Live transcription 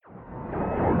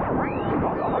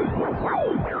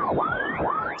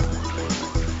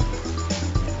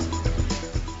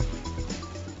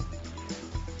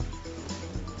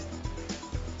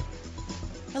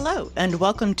Hello, and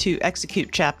welcome to Execute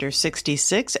Chapter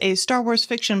 66, a Star Wars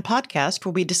fiction podcast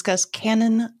where we discuss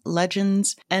canon,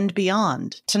 legends, and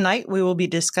beyond. Tonight, we will be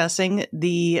discussing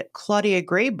the Claudia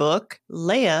Gray book,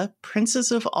 Leia,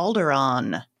 Princess of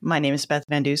Alderaan. My name is Beth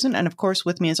Van Dusen, and of course,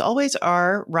 with me as always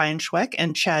are Ryan Schweck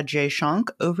and Chad J. Shonk.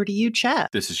 Over to you, Chad.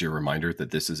 This is your reminder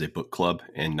that this is a book club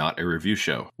and not a review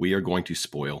show. We are going to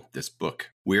spoil this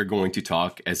book. We are going to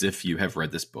talk as if you have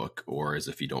read this book or as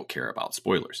if you don't care about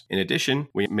spoilers. In addition,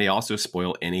 we may also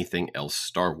spoil anything else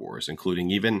Star Wars,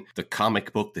 including even the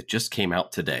comic book that just came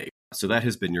out today. So that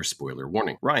has been your spoiler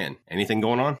warning. Ryan, anything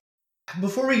going on?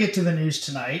 Before we get to the news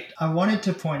tonight, I wanted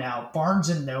to point out Barnes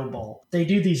 & Noble, they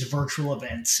do these virtual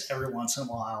events every once in a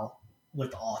while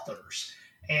with authors.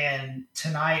 And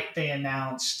tonight they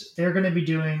announced they're going to be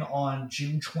doing on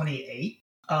June 28th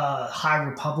a High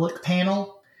Republic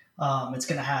panel. It's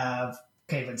going to have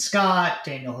Kevin Scott,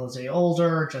 Daniel Jose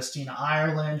Older, Justina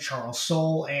Ireland, Charles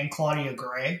Soule, and Claudia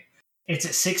Gray. It's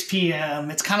at 6 p.m.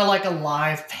 It's kind of like a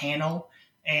live panel.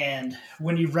 And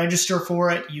when you register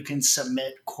for it, you can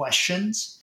submit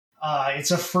questions. It's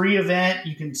a free event.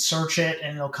 You can search it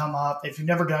and it'll come up. If you've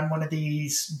never done one of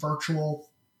these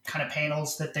virtual kind of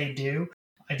panels that they do,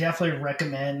 I definitely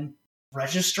recommend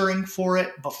registering for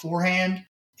it beforehand.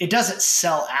 It doesn't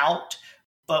sell out,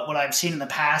 but what I've seen in the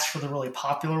past for the really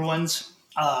popular ones,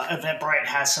 Eventbrite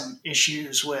has some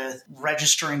issues with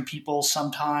registering people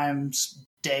sometimes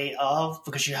day of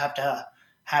because you have to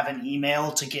have an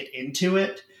email to get into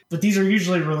it. But these are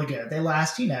usually really good. They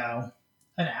last, an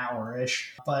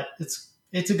hour-ish, but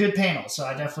it's a good panel. So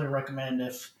I definitely recommend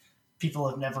if people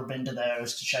have never been to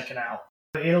those to check it out.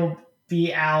 It'll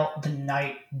be out the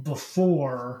night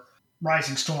before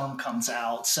Rising Storm comes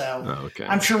out. So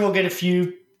I'm sure we'll get a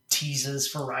few teases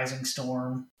for Rising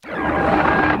Storm.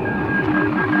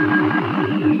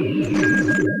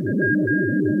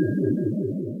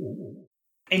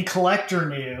 In collector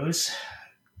news,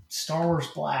 Star Wars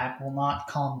Black will not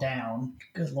calm down.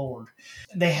 Good Lord.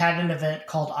 They had an event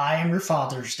called I Am Your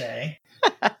Father's Day.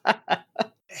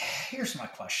 Here's my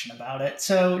question about it.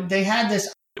 So they had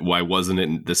this. Why wasn't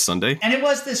it this Sunday? And it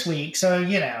was this week. So,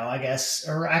 I guess,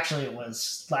 or actually it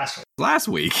was last week. Last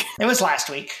week? It was last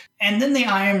week. And then the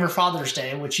I Am Your Father's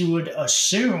Day, which you would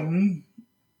assume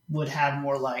would have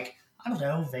more like,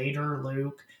 Vader,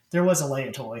 Luke. There was a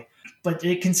Leia toy. But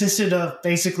it consisted of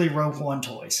basically Rogue One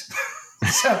toys.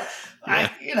 So,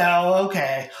 yeah.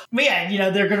 Okay. But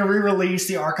yeah, they're going to re-release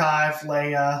the Archive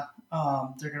Leia.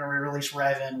 They're going to re-release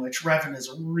Revan, which Revan is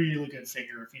a really good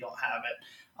figure if you don't have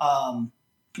it.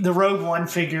 The Rogue One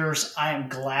figures, I am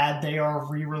glad they are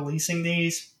re-releasing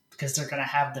these because they're going to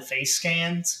have the face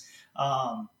scans.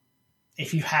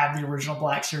 If you have the original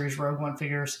Black Series Rogue One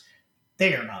figures,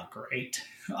 they are not great.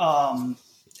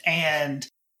 And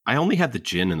I only had the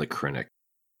Jyn and the Krennic.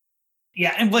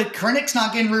 Yeah, but Krennic's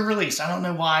not getting re-released. I don't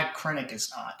know why Krennic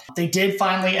is not. They did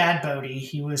finally add Bodhi.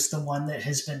 He was the one that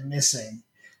has been missing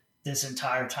this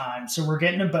entire time. So we're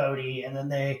getting a Bodhi, and then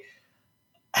they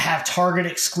have Target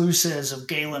exclusives of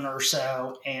Galen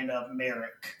Erso and of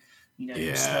Merrick.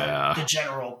 The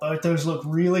general. Both those look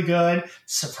really good.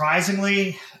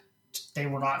 Surprisingly, they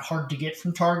were not hard to get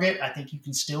from Target. I think you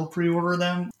can still pre-order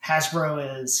them.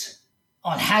 Hasbro is...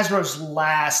 On Hasbro's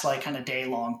last kind of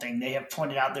day-long thing, they have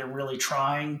pointed out they're really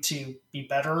trying to be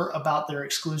better about their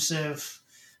exclusive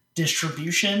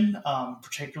distribution,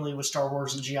 particularly with Star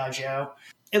Wars and G.I. Joe.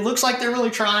 It looks like they're really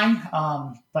trying,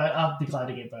 but I'll be glad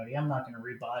to get Bodhi. I'm not going to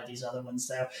rebuy these other ones,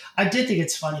 though. I did think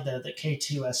it's funny, though, that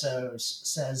K2SO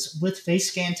says, with face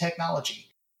scan technology.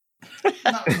 I'm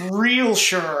not real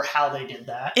sure how they did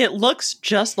that. It looks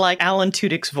just like Alan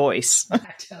Tudyk's voice.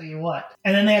 I tell you what.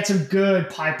 And then they had some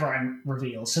good pipeline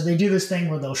reveals. So they do this thing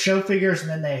where they'll show figures and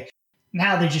then they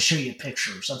just show you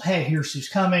pictures of, hey, here's who's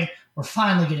coming. We're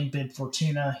finally getting Bib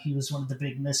Fortuna. He was one of the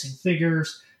big missing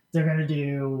figures. They're going to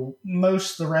do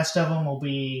the rest of them will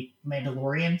be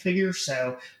Mandalorian figures.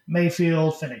 So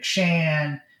Mayfield, Fennec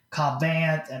Shan, Cobb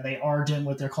Vanth, and they are doing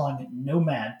what they're calling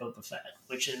Nomad Boba Fett,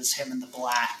 which is him in the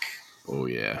black. Oh,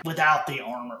 yeah. Without the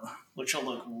armor, which will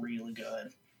look really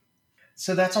good.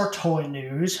 So that's our toy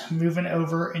news. Moving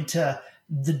over into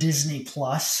the Disney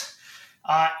Plus.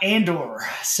 Andor.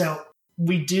 So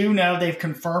we do know they've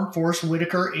confirmed Forrest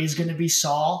Whitaker is going to be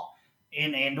Saw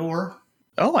in Andor.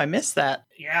 Oh, I missed that.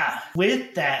 Yeah.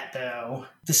 With that, though,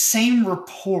 the same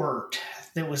report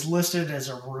that was listed as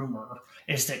a rumor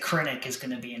is that Krennic is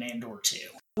going to be in Andor too,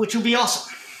 which will be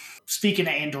awesome. Speaking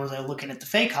of Andor, though, looking at the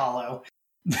fake holo,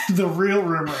 The real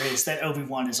rumor is that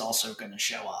Obi-Wan is also going to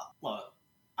show up. Look,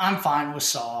 I'm fine with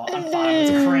Saw. I'm fine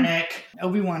with Krennic.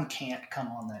 Obi-Wan can't come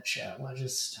on that show.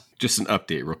 Just an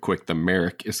update real quick. The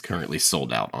Merrick is currently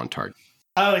sold out on Target.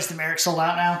 Oh, is the Merrick sold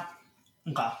out now?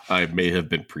 Okay. I may have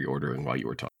been pre-ordering while you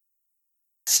were talking.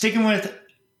 Sticking with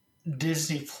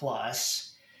Disney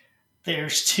Plus,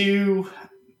 there's two.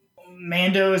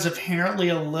 Mando is apparently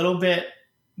a little bit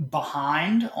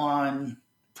behind on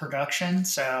production,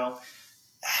 so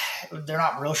they're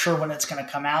not real sure when it's going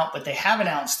to come out, but they have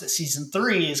announced that season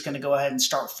 3 is going to go ahead and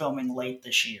start filming late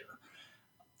this year.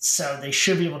 So they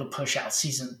should be able to push out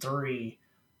season 3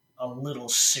 a little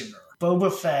sooner.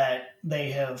 Boba Fett, they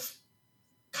have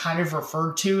kind of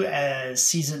referred to as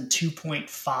season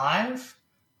 2.5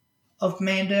 of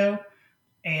Mando.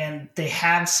 And they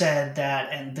have said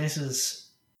that, and this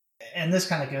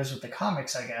kind of goes with the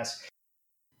comics, I guess,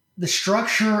 the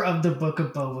structure of the Book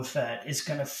of Boba Fett is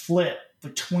going to flip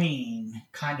between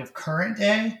kind of current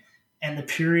day and the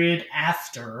period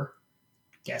after,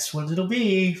 guess what it'll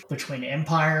be, between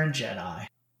Empire and Jedi.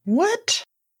 What?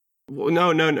 Well,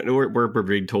 no. We're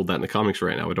being told that in the comics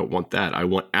right now. I don't want that. I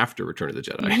want after Return of the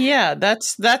Jedi. Yeah,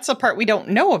 that's a part we don't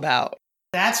know about.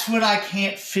 That's what I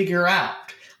can't figure out.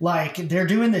 Like, they're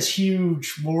doing this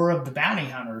huge War of the Bounty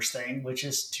Hunters thing, which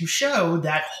is to show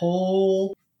that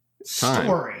whole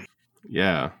story.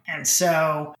 Yeah. And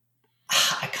so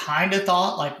I kind of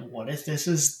thought, like, what if this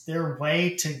is their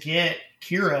way to get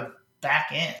Kira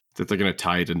back in? That they're going to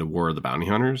tie it into War of the Bounty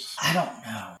Hunters? I don't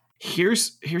know.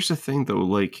 Here's the thing, though.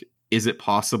 Like, is it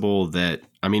possible that,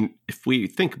 I mean, if we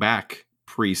think back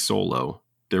pre-Solo,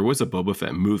 there was a Boba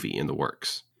Fett movie in the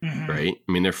works, right?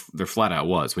 I mean, there flat out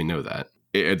was. We know that.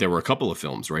 There were a couple of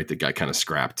films, right, that got kind of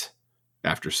scrapped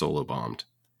after Solo bombed.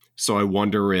 So I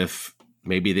wonder if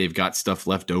maybe they've got stuff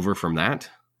left over from that,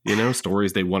 you know,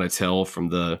 stories they want to tell from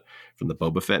the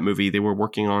Boba Fett movie they were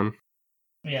working on.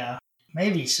 Yeah,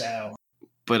 maybe so.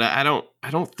 But I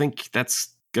don't think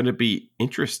that's going to be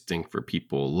interesting for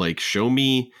people. Like, show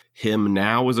me him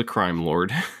now as a crime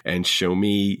lord and show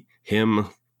me him.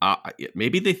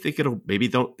 Maybe they think they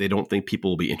don't think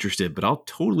people will be interested, but I'll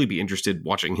totally be interested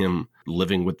watching him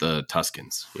living with the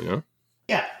Tuskens, you know?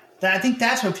 Yeah, I think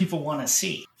that's what people want to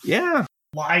see. Yeah.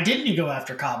 Why didn't you go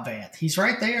after Cobb Vanth? He's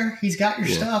right there. He's got your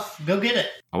stuff. Go get it.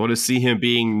 I want to see him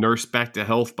being nursed back to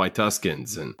health by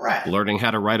Tuskens and learning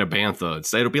how to ride a bantha.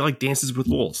 Instead, it'll be like Dances with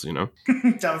Wolves, you know?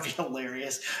 That would be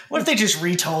hilarious. What if they just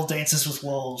retold Dances with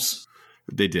Wolves?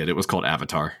 They did. It was called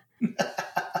Avatar.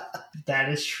 That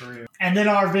is true. And then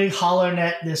our big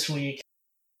HoloNet this week,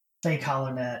 fake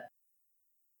HoloNet.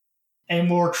 A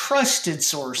more trusted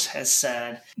source has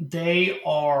said they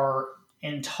are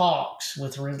in talks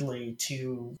with Ridley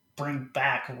to bring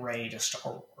back Rey to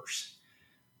Star Wars.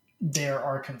 There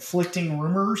are conflicting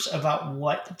rumors about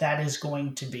what that is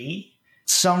going to be.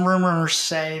 Some rumors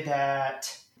say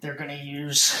that they're going to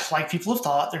use, like people have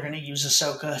thought, they're going to use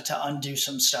Ahsoka to undo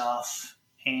some stuff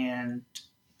and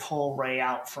pull Rey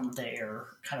out from there,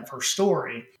 kind of her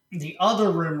story. The other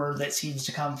rumor that seems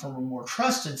to come from a more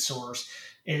trusted source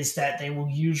is that they will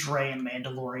use Rey in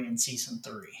Mandalorian Season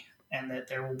 3, and that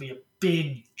there will be a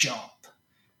big jump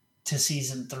to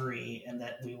Season 3, and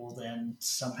that we will then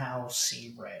somehow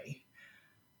see Rey.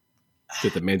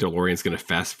 That the Mandalorian's going to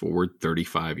fast forward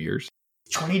 35 years?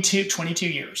 22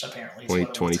 years, apparently.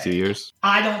 22 years?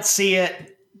 I don't see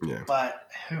it, yeah, but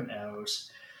who knows?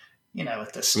 You know,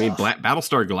 with this stuff. I mean,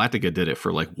 Battlestar Galactica did it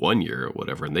for like 1 year or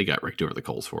whatever, and they got raked over the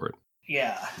coals for it.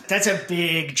 Yeah, that's a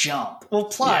big jump. Well,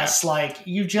 plus, like,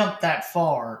 you jump that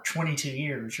far, 22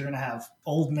 years, you're going to have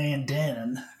Old Man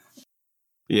Din.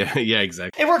 Yeah,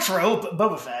 exactly. It worked for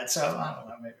Boba Fett, so I don't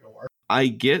know, maybe it'll work. I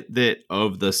get that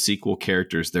of the sequel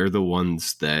characters, they're the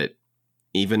ones that,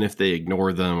 even if they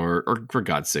ignore them, or for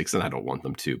God's sakes, and I don't want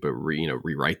them to, but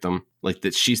rewrite them, like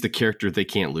that she's the character they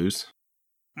can't lose.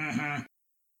 Mm-hmm.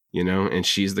 You know, and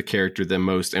she's the character that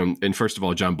most, and first of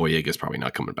all, John Boyega's probably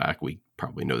not coming back. We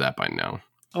probably know that by now.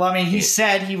 Well, I mean, he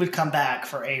said he would come back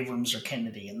for Abrams or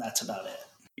Kennedy, and that's about it.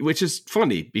 Which is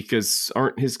funny, because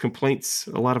aren't his complaints,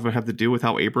 a lot of them have to do with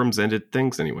how Abrams ended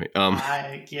things anyway. Who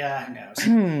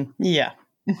knows? Yeah.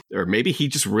 Or maybe he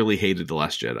just really hated The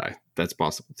Last Jedi. That's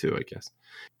possible too, I guess.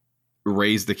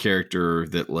 Rey's the character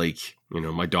that, like, you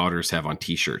know, my daughters have on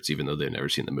t-shirts, even though they've never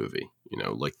seen the movie, you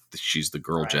know, like she's the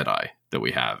girl Jedi that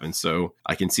we have. And so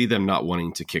I can see them not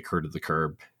wanting to kick her to the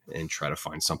curb and try to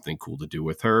find something cool to do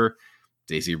with her.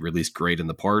 Daisy Ridley's great in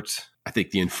the part. I think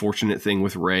the unfortunate thing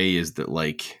with Rey is that,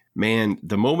 like, man,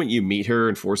 the moment you meet her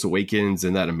in Force Awakens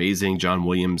and that amazing John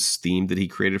Williams theme that he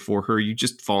created for her, you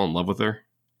just fall in love with her.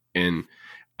 And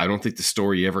I don't think the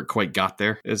story ever quite got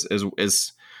there as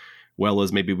well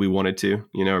as maybe we wanted to,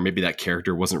 or maybe that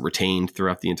character wasn't retained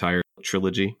throughout the entire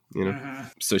trilogy, Mm-hmm.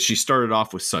 So she started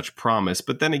off with such promise,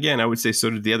 but then again, I would say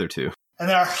so did the other two. And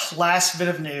then our last bit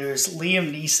of news,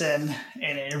 Liam Neeson, in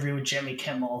an interview with Jimmy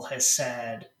Kimmel, has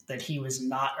said that he was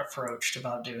not approached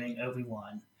about doing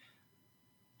Obi-Wan.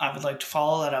 I would like to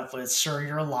follow that up with, sir,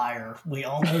 you're a liar. We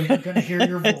all know you're going to hear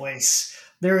your voice.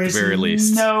 There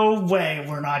is no way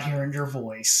we're not hearing your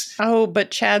voice. Oh,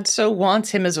 but Chad so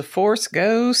wants him as a Force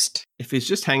ghost. If he's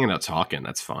just hanging out talking,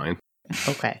 that's fine.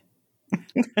 Okay.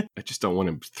 I just don't want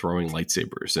him throwing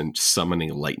lightsabers and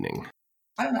summoning lightning.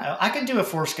 I don't know. I could do a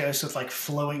Force ghost with like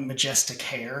flowing majestic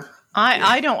hair.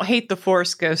 I don't hate the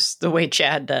Force ghosts the way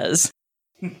Chad does.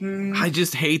 I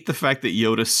just hate the fact that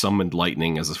Yoda summoned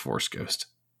lightning as a Force ghost.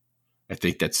 I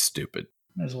think that's stupid.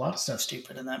 There's a lot of stuff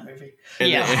stupid in that movie.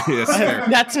 Yeah. That's fair.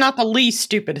 That's not the least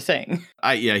stupid thing.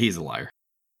 Yeah, he's a liar.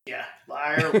 Yeah,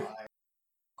 liar.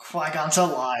 Qui-Gon's a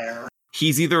liar.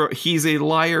 He's a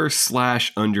liar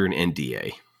 / under an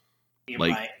NDA. You're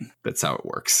like, right. That's how it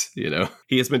works,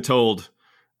 He has been told,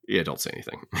 don't say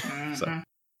anything. Mm-hmm. So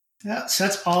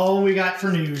that's all we got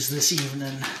for news this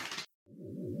evening.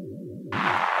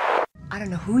 I don't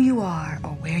know who you are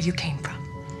or where you came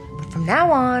from, but from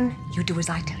now on, you do as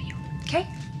I tell you, okay?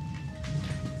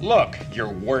 Look, your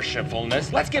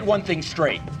worshipfulness, let's get one thing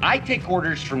straight. I take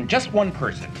orders from just one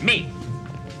person, me.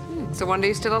 So one day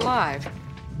you're still alive.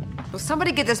 Will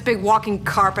somebody get this big walking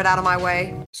carpet out of my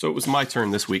way? So it was my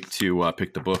turn this week to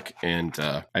pick the book, and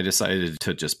I decided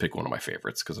to just pick one of my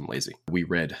favorites because I'm lazy. We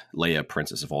read Leia,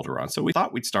 Princess of Alderaan, so we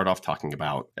thought we'd start off talking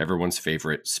about everyone's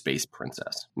favorite space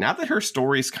princess. Now that her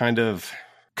story's kind of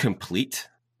complete,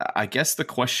 I guess the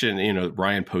question,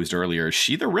 Ryan posed earlier, is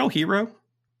she the real hero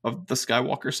of the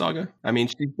Skywalker saga? I mean,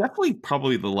 she's definitely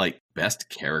probably the, best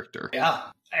character. Yeah,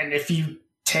 and if you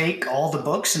take all the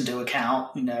books into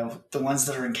account, the ones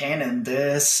that are in canon,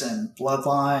 this and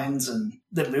Bloodlines and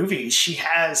the movies, she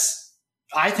has,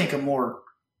 I think, a more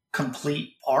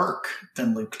complete arc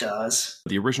than Luke does.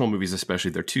 The original movies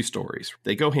especially, they're two stories.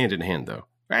 They go hand in hand, though.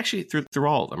 Actually, through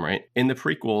all of them, right? In the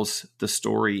prequels, the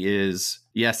story is,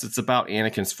 yes, it's about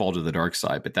Anakin's fall to the dark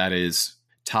side, but that is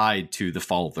tied to the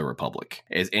fall of the Republic.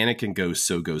 As Anakin goes,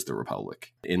 so goes the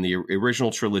Republic. In the original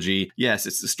trilogy, yes,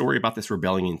 it's the story about this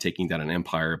rebellion taking down an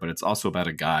empire, but it's also about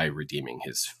a guy redeeming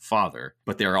his father.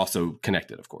 But they're also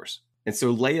connected, of course. And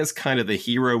so Leia's kind of the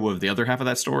hero of the other half of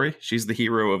that story. She's the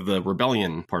hero of the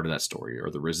rebellion part of that story,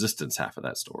 or the resistance half of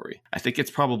that story. I think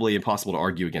it's probably impossible to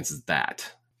argue against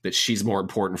that she's more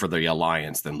important for the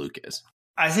Alliance than Luke is.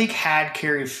 I think had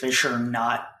Carrie Fisher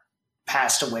not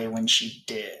passed away when she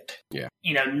did,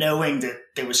 knowing that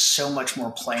there was so much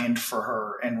more planned for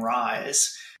her in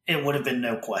Rise, it would have been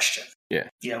no question. Yeah.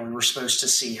 We were supposed to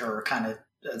see her kind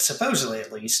of, supposedly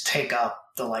at least, take up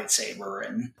the lightsaber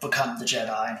and become the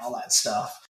Jedi and all that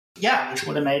stuff. Yeah, which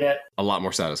would have made it a lot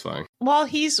more satisfying. While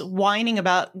he's whining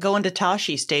about going to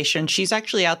Tashi Station, she's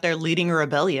actually out there leading a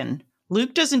rebellion.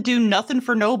 Luke doesn't do nothing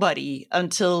for nobody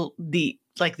until the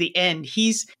end.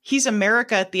 He's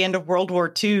America at the end of World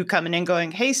War II coming in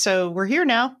going, hey, so we're here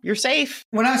now. You're safe.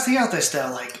 When I was thinking about this,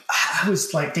 though, I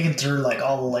was thinking through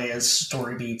all of Leia's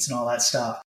story beats and all that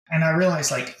stuff. And I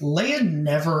realized Leia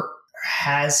never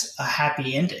has a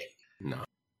happy ending. No.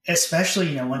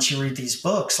 Especially, once you read these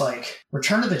books,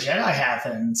 Return of the Jedi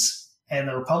happens and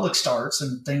the Republic starts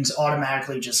and things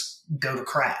automatically just go to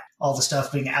crap. All the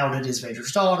stuff being outed as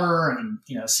Vader's daughter and,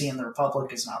 seeing the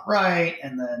Republic is not right.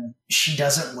 And then she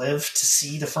doesn't live to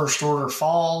see the First Order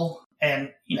fall.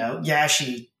 And,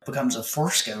 she becomes a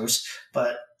Force ghost.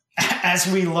 But as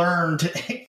we learned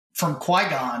from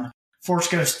Qui-Gon, Force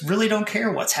ghosts really don't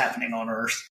care what's happening on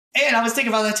Earth. And I was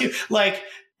thinking about that too.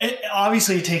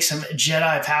 It takes some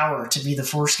Jedi power to be the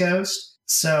Force ghost.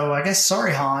 So I guess,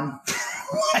 sorry, Han.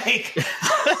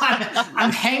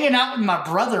 I'm hanging out with my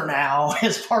brother now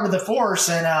as part of the Force,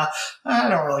 and I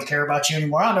don't really care about you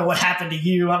anymore. I don't know what happened to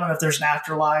you. I don't know if there's an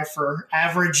afterlife for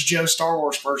average Joe Star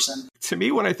Wars person. To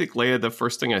me, when I think Leia, the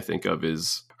first thing I think of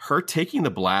is her taking the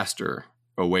blaster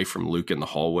away from Luke in the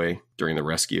hallway during the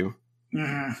rescue.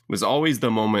 Mm-hmm. Was always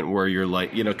the moment where you're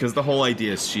because the whole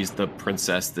idea is she's the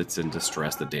princess that's in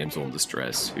distress, the damsel in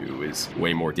distress, who is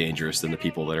way more dangerous than the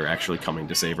people that are actually coming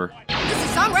to save her. This is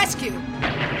some rescue.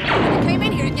 When you came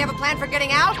in here, didn't you have a plan for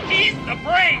getting out? He's the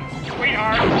brains,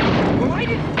 sweetheart. Well, I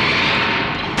didn't.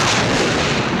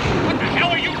 What the hell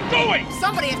are you doing?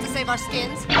 Somebody has to save our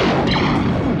skins.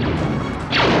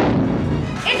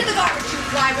 Into the garbage chute,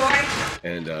 flyboy.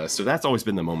 And so that's always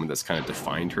been the moment that's kind of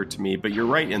defined her to me. But you're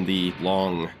right in the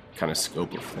long kind of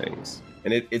scope of things.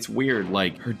 And it's weird.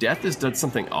 Her death has done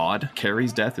something odd.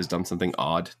 Carrie's death has done something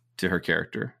odd to her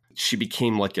character. She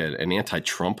became like an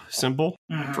anti-Trump symbol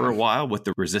for a while with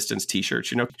the Resistance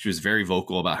t-shirts. You know, she was very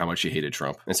vocal about how much she hated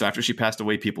Trump. And so after she passed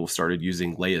away, people started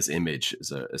using Leia's image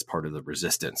as part of the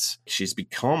Resistance. She's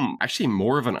become actually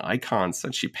more of an icon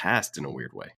since she passed in a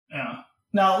weird way. Yeah.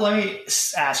 Now, let me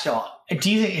ask y'all,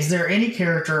 is there any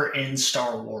character in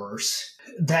Star Wars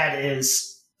that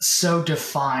is so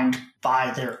defined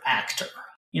by their actor?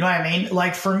 You know what I mean?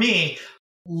 Like, for me,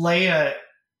 Leia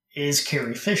is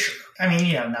Carrie Fisher. I mean,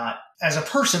 you know, not as a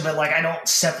person, but like, I don't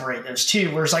separate those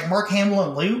two. Whereas like Mark Hamill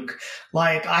and Luke,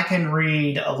 like I can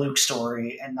read a Luke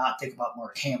story and not think about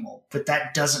Mark Hamill, but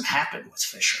that doesn't happen with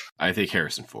Fisher. I think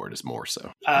Harrison Ford is more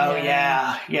so. Oh,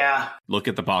 yeah. Look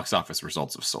at the box office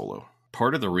results of Solo.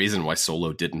 Part of the reason why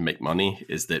Solo didn't make money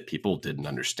is that people didn't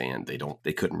understand.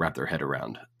 They couldn't wrap their head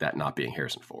around that not being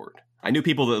Harrison Ford. I knew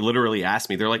people that literally asked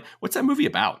me, they're like, what's that movie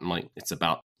about? I'm like, it's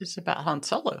about Han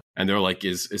Solo. And they're like,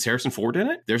 is Harrison Ford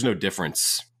in it? There's no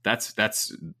difference.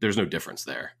 There's no difference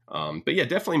there. But yeah,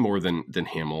 definitely more than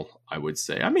Hamill, I would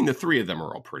say. I mean, the three of them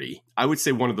are all pretty. I would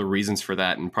say one of the reasons for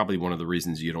that, and probably one of the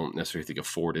reasons you don't necessarily think of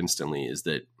Ford instantly, is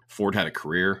that Ford had a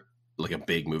career, like a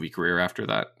big movie career after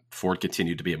that. Ford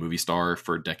continued to be a movie star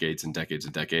for decades and decades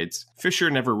and decades. Fisher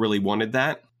never really wanted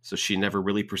that, so she never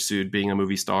really pursued being a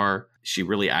movie star. She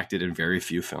really acted in very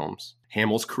few films.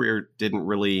 Hamill's career didn't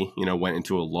really, went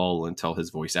into a lull until his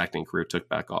voice acting career took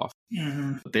back off.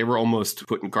 Mm-hmm. They were almost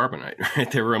put in carbonite,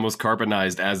 right? They were almost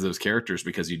carbonized as those characters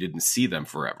because you didn't see them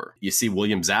forever. You see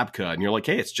William Zabka and you're like,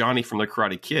 hey, it's Johnny from The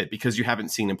Karate Kid, because you haven't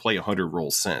seen him play 100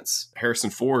 roles since. Harrison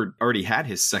Ford already had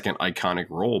his second iconic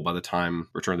role by the time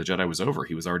Return of the Jedi was over.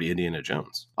 He was already Indiana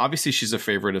Jones. Obviously, she's a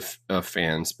favorite of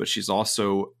fans, but she's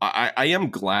also, I am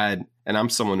glad, and I'm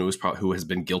someone who has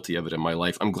been guilty of it in my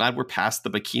life. I'm glad we're past the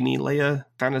bikini Leia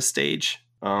kind of stage.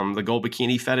 The gold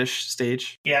bikini fetish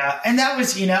stage. Yeah. And that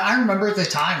was, I remember at the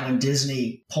time when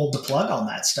Disney pulled the plug on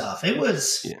that stuff. It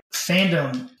was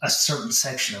fandom, a certain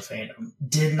section of fandom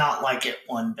did not like it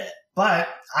one bit. But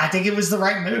I think it was the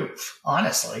right move,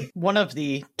 honestly. One of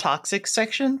the toxic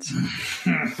sections?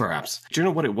 Perhaps. Do you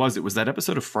know what it was? It was that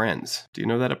episode of Friends. Do you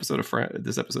know that episode of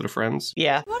this episode of Friends?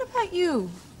 Yeah. What about you?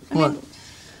 What?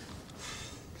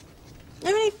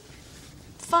 Have any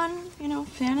fun,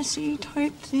 fantasy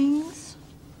type things?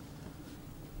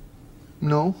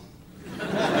 No. Come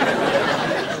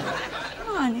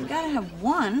on, you gotta have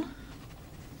one.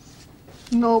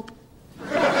 Nope.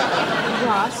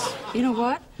 Ross, you know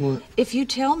what? What? If you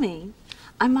tell me,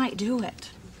 I might do it.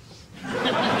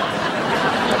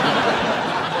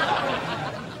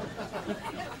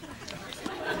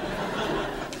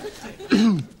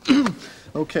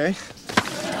 Okay.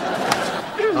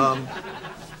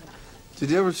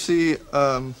 Did you ever see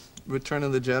Return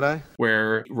of the Jedi?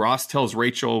 Where Ross tells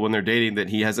Rachel when they're dating that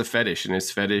he has a fetish, and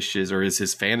his fetish is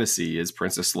his fantasy is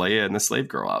Princess Leia in the slave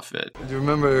girl outfit. Do you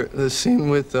remember the scene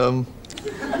with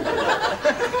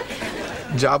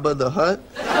Jabba the Hutt?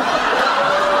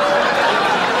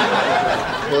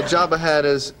 Well, Jabba had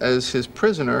as his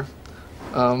prisoner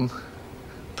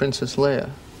Princess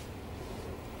Leia.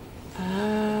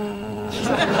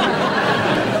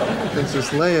 Princess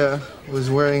Leia was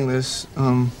wearing this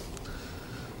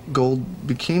gold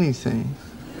bikini thing.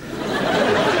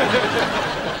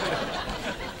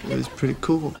 It was pretty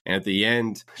cool. And at the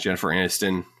end, Jennifer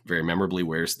Aniston very memorably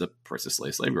wears the Princess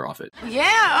Leia slave girl outfit.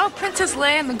 Yeah, Princess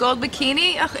Leia in the gold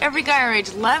bikini. Oh, every guy our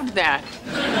age loved that.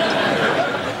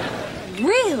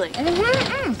 Really?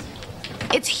 Mm-hmm.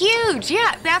 It's huge.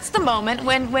 Yeah, that's the moment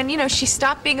when she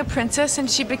stopped being a princess and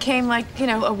she became like,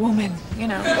 a woman,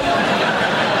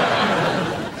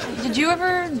 Did you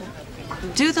ever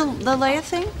do the Leia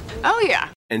thing? Oh, yeah.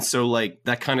 And so,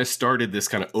 that kind of started this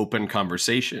kind of open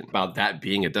conversation about that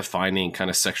being a defining kind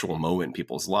of sexual moment in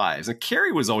people's lives. And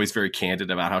Carrie was always very candid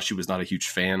about how she was not a huge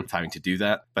fan of having to do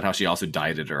that, but how she also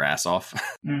dieted her ass off.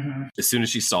 Mm-hmm. As soon as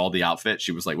she saw the outfit,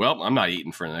 she was like, well, I'm not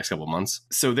eating for the next couple of months.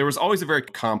 So there was always a very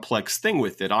complex thing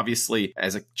with it. Obviously,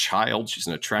 as a child, she's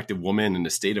an attractive woman in a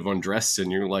state of undress, and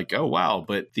you're like, oh, wow.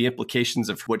 But the implications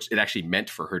of what it actually meant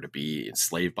for her to be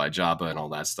enslaved by Jabba and all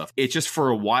that stuff. It just, for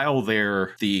a while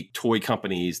there, the toy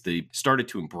company, they started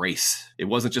to embrace. It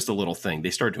wasn't just a little thing. They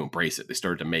started to embrace it. They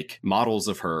started to make models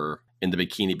of her in the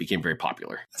bikini, became very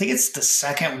popular. I think it's the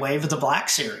second wave of the Black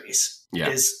Series.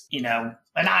 Yeah.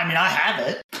 And I have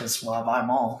it because, I buy them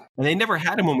all. And they never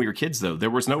had them when we were kids, though. There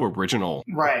was no original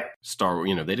right Star,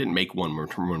 they didn't make one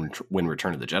when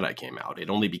Return of the Jedi came out.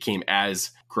 It only became as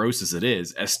gross as it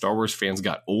is as Star Wars fans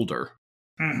got older.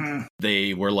 Mm-hmm.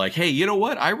 They were like, hey, you know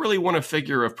what? I really want a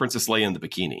figure of Princess Leia in the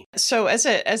bikini. So as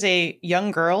a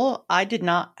young girl, I did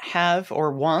not have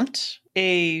or want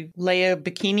a Leia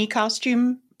bikini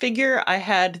costume figure, I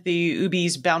had the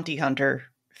Ubi's bounty hunter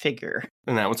figure.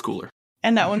 And that one's cooler.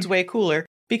 And that one's way cooler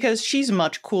because she's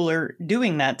much cooler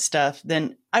doing that stuff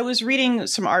than... I was reading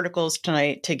some articles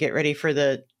tonight to get ready for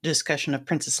the discussion of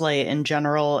Princess Leia in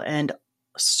general, and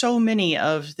so many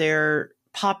of their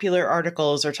popular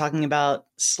articles are talking about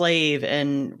Slave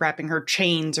and wrapping her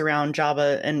chains around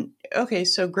Jabba. And okay,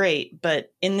 so great.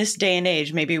 But in this day and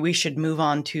age, maybe we should move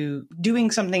on to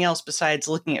doing something else besides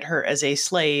looking at her as a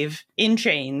slave in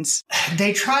chains.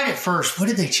 They tried it first. What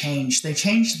did they change? They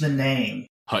changed the name.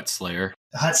 Hutt Slayer.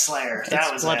 Hutt Slayer.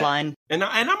 That was Bloodline. it. And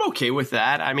I'm okay with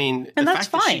that. I mean, and the that's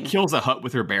fact fine. That she kills a Hutt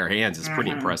with her bare hands is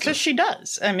pretty impressive. Because she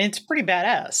does. I mean, it's pretty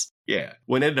badass. Yeah.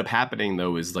 What ended up happening,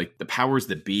 though, is like the powers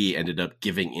that be ended up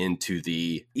giving into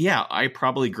the, I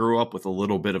probably grew up with a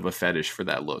little bit of a fetish for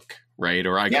that look, right?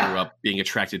 Or I grew up being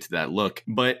attracted to that look,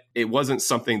 but it wasn't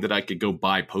something that I could go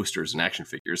buy posters and action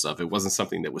figures of. It wasn't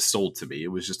something that was sold to me.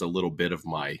 It was just a little bit of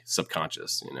my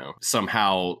subconscious,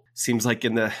 Somehow, seems like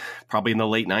probably in the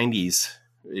late 90s,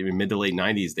 even mid to late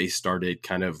 90s, they started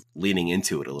kind of leaning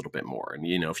into it a little bit more. And,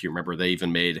 if you remember, they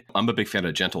even I'm a big fan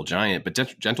of Gentle Giant, but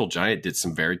Gentle Giant did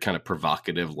some very kind of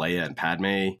provocative Leia and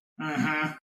Padme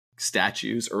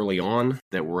statues early on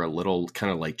that were a little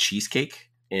kind of like cheesecake.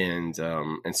 And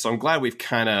so I'm glad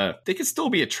they could still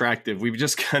be attractive. We've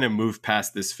just kind of moved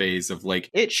past this phase of like...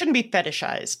 It shouldn't be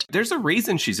fetishized. There's a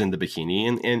reason she's in the bikini,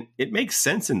 and it makes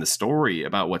sense in the story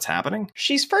about what's happening.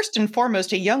 She's first and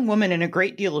foremost a young woman in a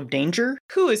great deal of danger,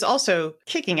 who is also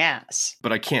kicking ass.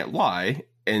 But I can't lie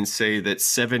and say that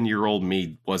 7-year-old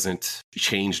me wasn't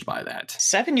changed by that.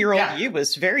 7-year-old you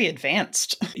was very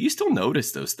advanced. You still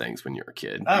notice those things when you're a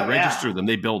kid. You register them,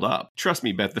 they build up. Trust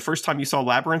me, Beth, the first time you saw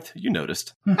Labyrinth, you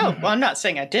noticed. Oh, well, I'm not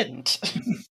saying I didn't.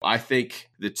 I think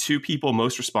the two people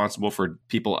most responsible for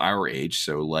people our age,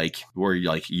 so we're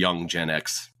young Gen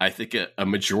X, I think a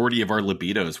majority of our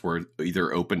libidos were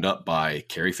either opened up by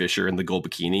Carrie Fisher in The Gold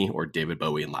Bikini or David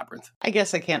Bowie in Labyrinth. I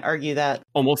guess I can't argue that.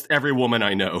 Almost every woman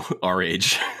I know our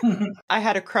age. I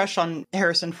had a crush on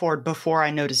Harrison Ford before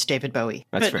I noticed David Bowie.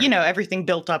 That's but, fair. Everything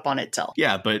built up on itself.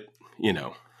 Yeah, but,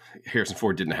 Harrison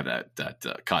Ford didn't have that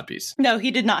codpiece. No, he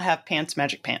did not have pants,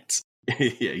 magic pants.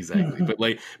 Yeah,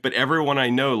 exactly. But everyone I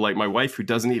know, like my wife, who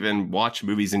doesn't even watch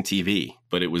movies and TV,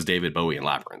 but it was David Bowie and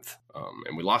Labyrinth.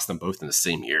 And we lost them both in the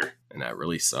same year, and that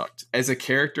really sucked. As a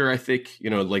character, I think,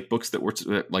 books that we're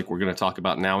going to talk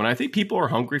about now, and I think people are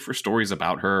hungry for stories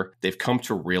about her. They've come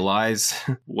to realize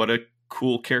what a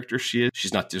cool character she is.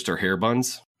 She's not just her hair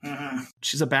buns. Mm-hmm.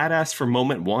 She's a badass from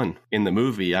moment one in the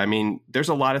movie. I mean, there's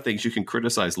a lot of things you can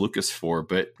criticize Lucas for,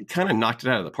 but he kind of knocked it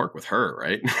out of the park with her,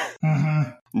 right?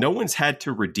 Mm-hmm. No one's had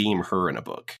to redeem her in a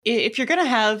book. If you're going to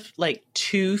have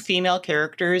 2 female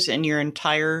characters in your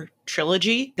entire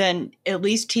trilogy, then at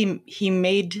least he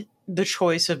made the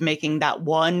choice of making that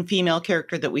one female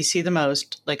character that we see the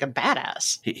most like a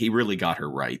badass. He really got her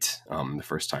right the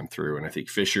first time through. And I think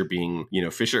Fisher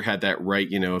Fisher had that right.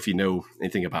 If you know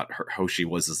anything about her, how she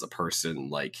was as a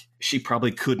person, she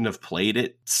probably couldn't have played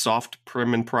it soft,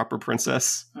 prim, and proper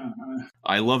princess. Mm-hmm.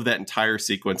 I love that entire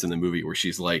sequence in the movie where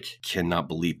she's like, cannot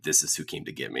believe this is who came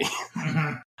to get me.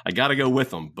 Mm-hmm. I gotta go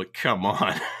with them, but come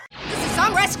on. This is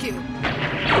some rescue.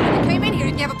 When you came in here,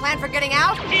 didn't you have a plan for getting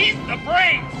out? He's the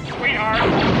brains,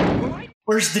 sweetheart.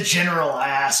 Where's the general I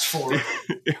asked for?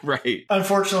 Right.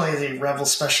 Unfortunately, the Rebel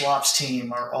Special Ops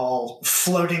team are all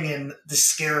floating in the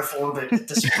Scarif orbit at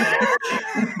this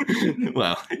point.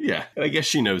 Well, yeah, I guess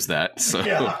she knows that. So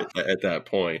at that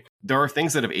point, there are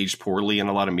things that have aged poorly in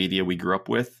a lot of media we grew up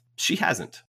with. She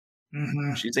hasn't.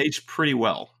 Mm-hmm. She's aged pretty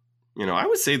well. I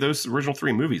would say those original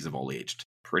 3 movies have all aged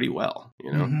pretty well,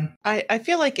 Mm-hmm. I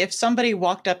feel like if somebody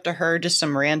walked up to her, just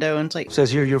some rando, and it's like...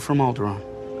 Says here you're from Alderaan.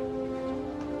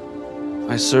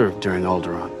 I served during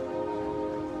Alderaan.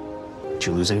 Did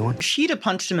you lose anyone? She'd have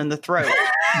punched him in the throat.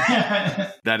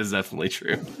 That is definitely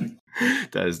true.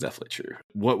 That is definitely true.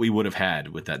 What we would have had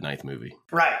with that 9th movie.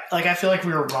 Right. I feel like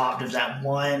we were robbed of that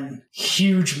one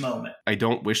huge moment. I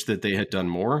don't wish that they had done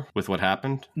more with what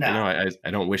happened. No.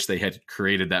 I don't wish they had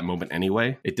created that moment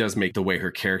anyway. It does make the way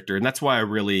her character, and that's why I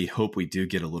really hope we do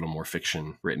get a little more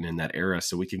fiction written in that era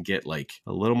so we can get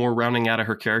a little more rounding out of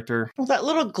her character. Well, that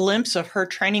little glimpse of her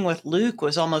training with Luke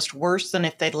was almost worse than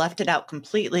if they'd left it out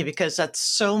completely, because that's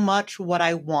so much what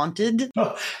I wanted.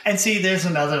 Oh, and see, there's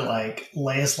another,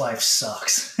 Leia's life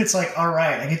sucks. It's all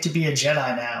right, I get to be a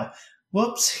Jedi now.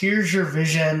 Whoops, here's your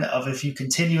vision of if you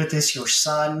continue with this, your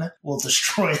son will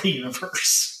destroy the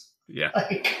universe. Yeah.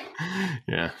 Like,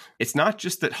 yeah. It's not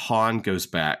just that Han goes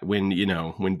back when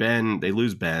they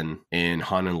lose Ben and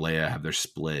Han and Leia have their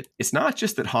split. It's not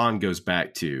just that Han goes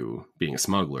back to being a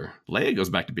smuggler. Leia goes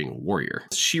back to being a warrior.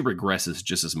 She regresses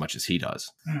just as much as he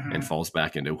does and falls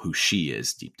back into who she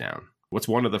is deep down. What's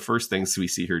one of the first things we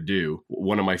see her do?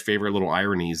 One of my favorite little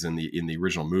ironies in the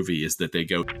original movie is that they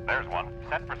go, "There's one,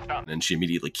 set for stun," and she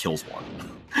immediately kills one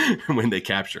when they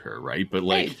capture her, right? But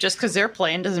like, hey, just because they're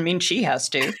playing doesn't mean she has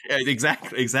to.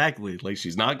 Exactly. Like,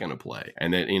 she's not going to play.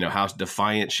 And then, how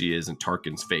defiant she is in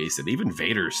Tarkin's face and even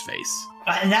Vader's face.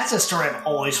 And that's a story I've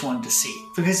always wanted to see,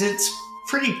 because it's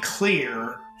pretty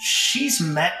clear she's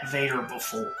met Vader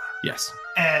before. Yes.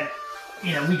 And,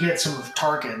 we get some of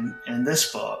Tarkin in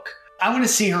this book. I want to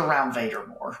see her around Vader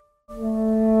more.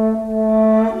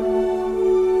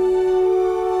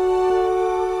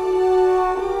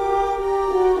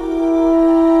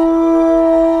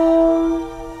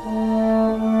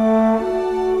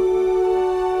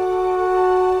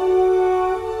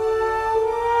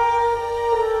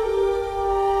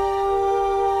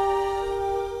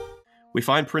 We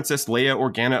find Princess Leia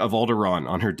Organa of Alderaan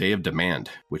on her day of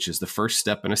demand, which is the first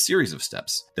step in a series of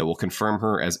steps that will confirm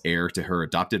her as heir to her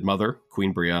adopted mother,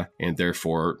 Queen Breha, and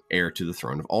therefore heir to the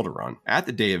throne of Alderaan. At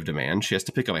the day of demand, she has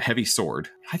to pick up a heavy sword.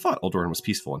 I thought Alderaan was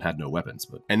peaceful and had no weapons,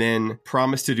 and then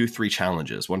promise to do 3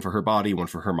 challenges, one for her body, one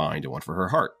for her mind, and one for her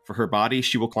heart. For her body,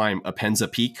 she will climb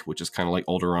Apenza Peak, which is kind of like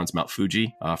Alderaan's Mount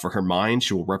Fuji. For her mind,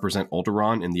 she will represent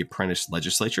Alderaan in the Apprentice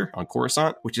Legislature on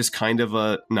Coruscant, which is kind of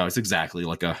it's exactly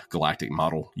like a galactic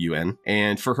model UN.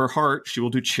 And for her heart, she will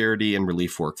do charity and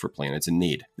relief work for planets in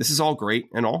need. This is all great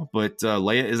and all, but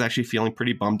Leia is actually feeling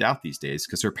pretty bummed out these days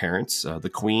because her parents, the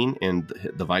Queen and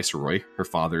the Viceroy, her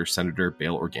father, Senator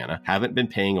Bail Organa, haven't been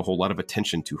paying a whole lot of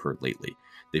attention to her lately.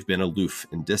 They've been aloof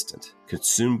and distant,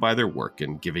 consumed by their work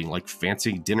and giving like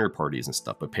fancy dinner parties and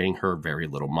stuff, but paying her very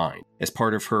little mind. As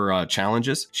part of her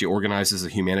challenges, she organizes a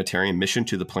humanitarian mission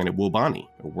to the planet Wobani,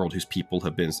 a world whose people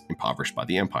have been impoverished by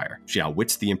the Empire. She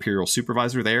outwits the Imperial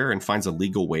supervisor there and finds a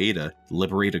legal way to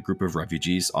liberate a group of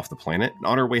refugees off the planet. And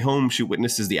on her way home, she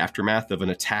witnesses the aftermath of an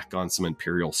attack on some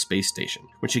Imperial space station.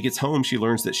 When she gets home, she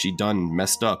learns that she done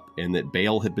messed up and that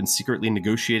Bail had been secretly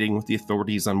negotiating with the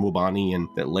authorities on Wobani and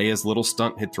that Leia's little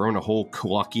stunt had thrown a whole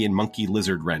Kowakian monkey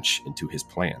lizard wrench into his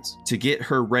plans. To get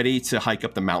her ready to hike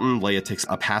up the mountain, Leia takes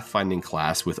a pathfinding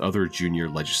class with other junior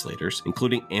legislators,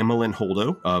 including Amilyn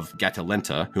Holdo of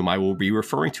Gatalenta, whom I will be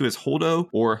referring to as Holdo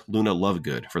or Luna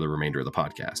Lovegood for the remainder of the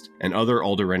podcast, and other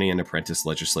Alderaanian apprentice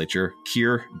legislator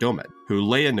Keir Domed, who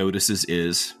Leia notices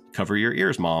is, cover your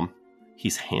ears, Mom,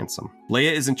 he's handsome.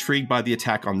 Leia is intrigued by the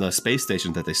attack on the space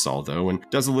station that they saw, though, and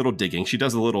does a little digging. She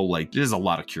does a little, there's a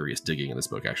lot of curious digging in this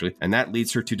book, actually. And that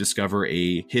leads her to discover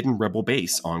a hidden rebel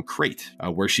base on Crate,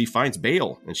 where she finds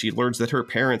Bail, and she learns that her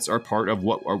parents are part of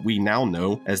what we now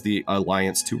know as the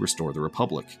Alliance to Restore the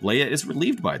Republic. Leia is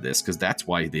relieved by this, because that's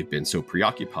why they've been so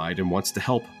preoccupied and wants to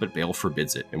help, but Bail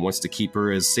forbids it, and wants to keep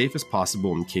her as safe as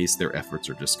possible in case their efforts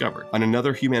are discovered. On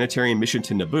another humanitarian mission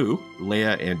to Naboo,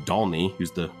 Leia and Dalny,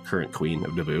 who's the current queen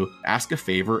of Naboo, ask a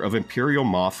favor of Imperial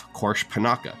Moff Quarsh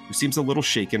Panaka, who seems a little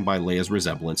shaken by Leia's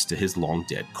resemblance to his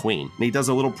long-dead queen. And he does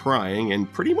a little prying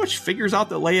and pretty much figures out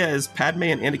that Leia is Padme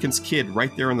and Anakin's kid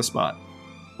right there on the spot.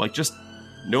 Just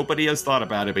nobody has thought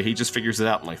about it, but he just figures it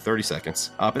out in 30 seconds.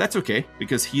 But that's okay,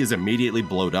 because he is immediately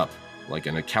blowed up like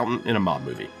an accountant in a mob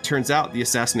movie. Turns out the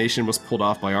assassination was pulled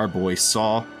off by our boy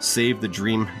Saw Save the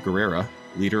Dream Guerrera,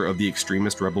 leader of the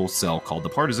extremist rebel cell called the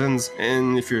Partisans,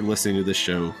 and if you're listening to this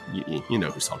show, you know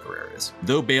who Saw Gerrera is.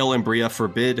 Though Bail and Breha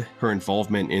forbid her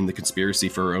involvement in the conspiracy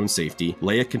for her own safety,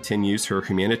 Leia continues her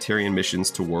humanitarian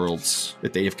missions to worlds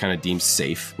that they have kind of deemed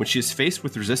safe. When she is faced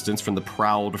with resistance from the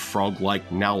proud, frog-like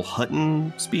Nal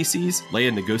Hutton species,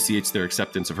 Leia negotiates their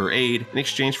acceptance of her aid in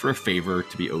exchange for a favor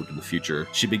to be owed in the future.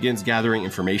 She begins gathering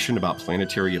information about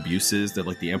planetary abuses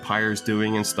that the Empire is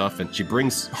doing and stuff, and she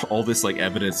brings all this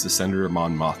evidence to Senator Mon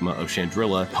Mothma of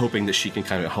Chandrila, hoping that she can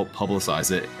kind of help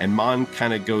publicize it. And Mon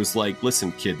kind of goes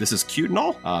listen, kid, this is cute and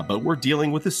all, but we're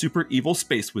dealing with a super evil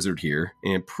space wizard here,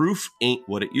 and proof ain't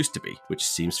what it used to be, which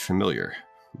seems familiar.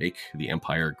 Make the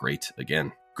Empire great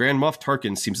again. Grand Moff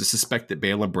Tarkin seems to suspect that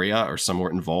Bail and Breha are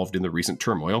somewhat involved in the recent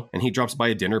turmoil, and he drops by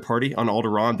a dinner party on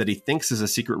Alderaan that he thinks is a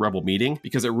secret rebel meeting,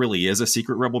 because it really is a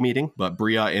secret rebel meeting, but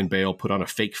Breha and Bail put on a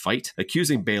fake fight,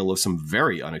 accusing Bail of some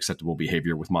very unacceptable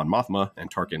behavior with Mon Mothma,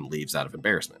 and Tarkin leaves out of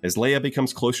embarrassment. As Leia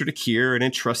becomes closer to Keir and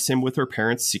entrusts him with her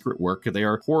parents' secret work, they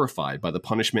are horrified by the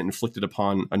punishment inflicted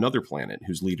upon another planet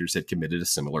whose leaders had committed a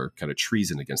similar kind of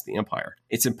treason against the Empire.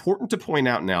 It's important to point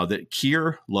out now that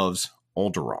Keir loves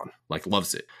Alderaan,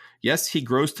 loves it. Yes, he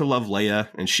grows to love Leia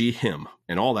and she him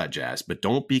and all that jazz, but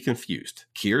don't be confused.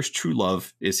 Kier's true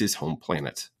love is his home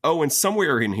planet. Oh, and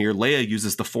somewhere in here, Leia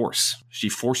uses the Force. She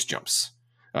force jumps.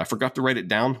 I forgot to write it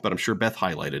down, but I'm sure Beth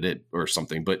highlighted it or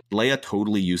something. But Leia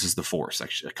totally uses the Force,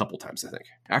 actually, a couple times, I think.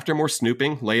 After more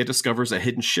snooping, Leia discovers a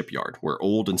hidden shipyard where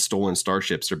old and stolen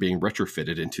starships are being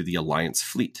retrofitted into the Alliance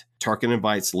fleet. Tarkin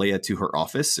invites Leia to her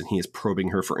office, and he is probing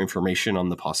her for information on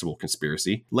the possible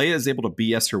conspiracy. Leia is able to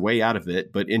BS her way out of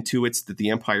it, but intuits that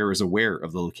the Empire is aware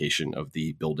of the location of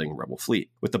the building Rebel fleet.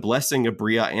 With the blessing of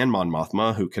Bria and Mon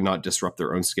Mothma, who cannot disrupt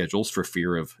their own schedules for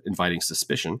fear of inviting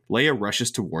suspicion, Leia rushes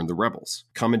to warn the rebels.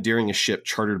 Commandeering a ship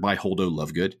chartered by Holdo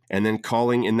Lovegood, and then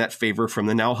calling in that favor from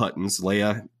the Now Huttons,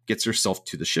 Leia gets herself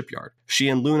to the shipyard. She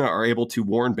and Luna are able to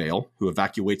warn Bail, who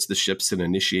evacuates the ships and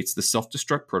initiates the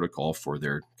self-destruct protocol for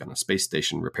their kind of space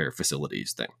station repair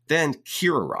facilities thing. Then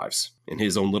Kier arrives in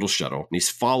his own little shuttle, and he's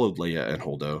followed Leia and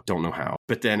Holdo, don't know how.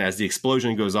 But then as the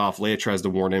explosion goes off, Leia tries to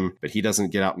warn him, but he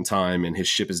doesn't get out in time, and his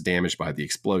ship is damaged by the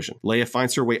explosion. Leia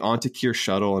finds her way onto Kier's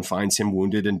shuttle and finds him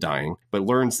wounded and dying, but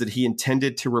learns that he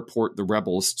intended to report the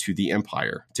rebels to the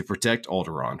Empire to protect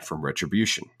Alderaan from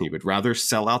retribution. He would rather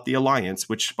sell out the Alliance,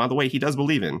 which, by the way, he does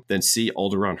believe in, than see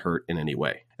Alderaan hurt in any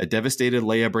way. A devastated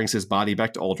Leia brings his body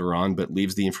back to Alderaan, but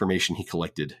leaves the information he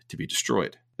collected to be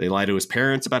destroyed. They lie to his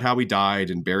parents about how he died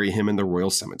and bury him in the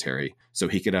royal cemetery so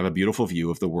he could have a beautiful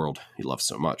view of the world he loves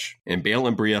so much. And Bail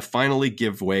and Bria finally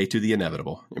give way to the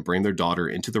inevitable and bring their daughter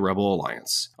into the Rebel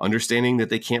Alliance, understanding that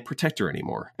they can't protect her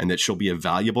anymore and that she'll be a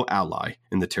valuable ally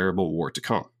in the terrible war to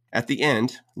come. At the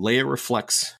end, Leia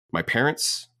reflects, "My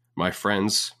parents, my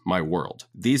friends, my world.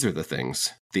 These are the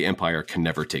things the Empire can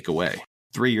never take away."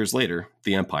 3 years later,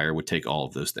 the Empire would take all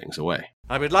of those things away.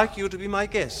 I would like you to be my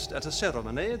guest at a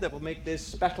ceremony that will make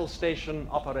this battle station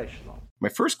operational. My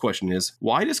first question is,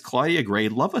 why does Claudia Gray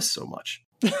love us so much?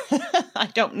 I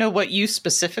don't know what you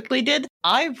specifically did.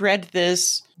 I read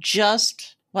this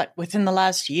just, within the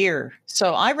last year.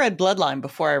 So I read Bloodline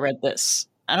before I read this.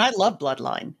 And I love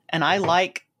Bloodline. And I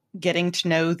like getting to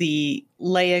know the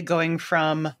Leia going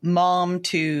from mom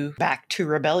to back to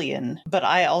rebellion. But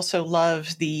I also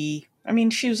love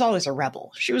she was always a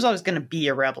rebel. She was always going to be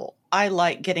a rebel. I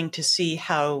like getting to see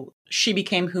how she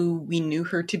became who we knew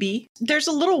her to be. There's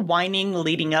a little whining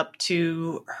leading up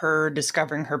to her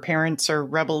discovering her parents are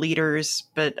rebel leaders,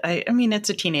 but it's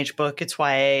a teenage book. It's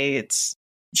YA.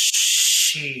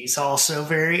 She's also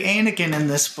very Anakin in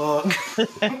this book.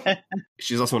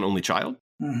 She's also an only child.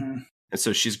 Mm-hmm. And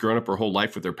so she's grown up her whole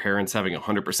life with her parents having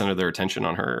 100% of their attention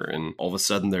on her, and all of a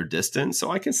sudden they're distant.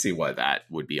 So I can see why that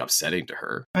would be upsetting to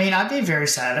her. I'd be very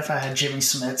sad if I had Jimmy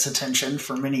Smits's attention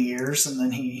for many years and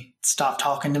then he stopped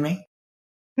talking to me.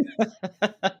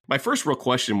 My first real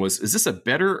question was, is this a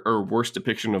better or worse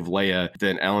depiction of Leia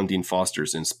than Alan Dean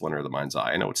Foster's in Splinter of the Mind's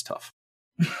Eye? I know it's tough.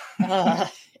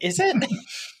 Is it?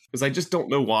 Because I just don't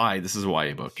know why this is a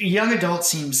YA book. Young adult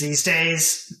seems these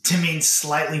days to mean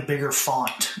slightly bigger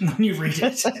font when you read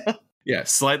it. Yeah,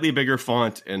 slightly bigger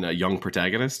font and a young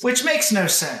protagonist. Which makes no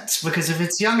sense, because if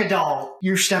it's young adult,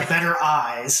 you should have better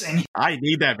eyes. And I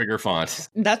need that bigger font.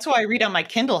 That's why I read on my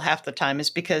Kindle half the time, is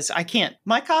because I can't.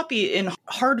 My copy in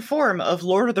hard form of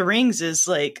Lord of the Rings is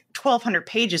 1,200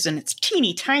 pages, and it's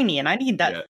teeny tiny, and I need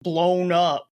that blown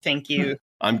up. Thank you.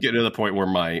 I'm getting to the point where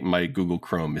my Google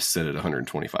Chrome is set at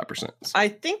 125%. I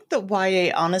think that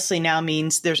YA honestly now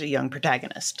means there's a young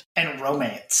protagonist. And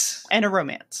romance. And a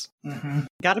romance. Mm-hmm.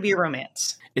 Gotta be a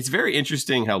romance. It's very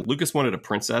interesting how Lucas wanted a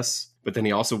princess, but then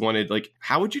he also wanted,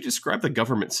 how would you describe the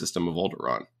government system of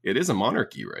Alderaan? It is a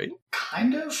monarchy, right?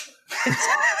 Kind of.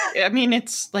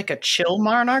 It's like a chill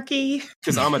monarchy.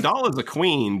 Because Amidala is a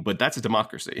queen, but that's a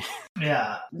democracy.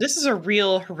 Yeah. This is a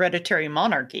real hereditary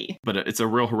monarchy. But it's a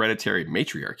real hereditary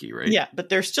matriarchy, right? Yeah, but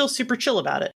they're still super chill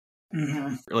about it.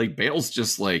 Mm-hmm. Bail's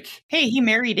just hey, he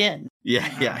married in.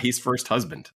 Yeah, he's first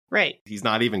husband. Right. He's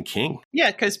not even king.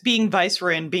 Yeah, because being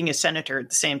viceroy and being a senator at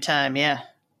the same time,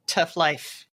 tough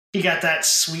life. He got that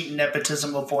sweet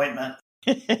nepotism appointment.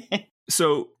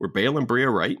 So, were Bail and Bria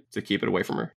right to keep it away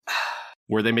from her?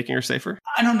 Were they making her safer?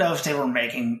 I don't know if they were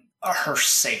making her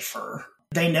safer.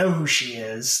 They know who she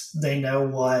is. They know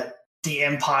what the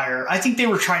Empire... I think they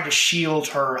were trying to shield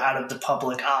her out of the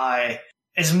public eye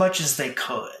as much as they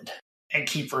could and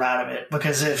keep her out of it.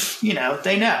 Because if,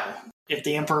 they know. If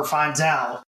the Emperor finds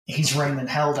out, he's raining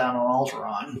hell down on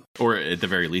Alderaan. Or at the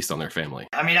very least on their family.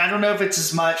 I don't know if it's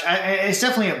as much... it's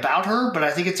definitely about her, but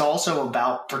I think it's also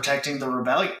about protecting the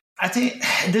rebellion. I think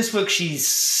this book, she's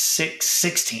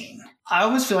 16. I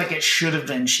always feel like it should have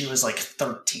been she was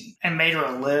 13 and made her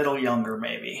a little younger,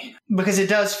 maybe. Because it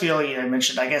does feel, I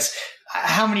mentioned, I guess,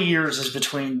 how many years is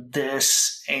between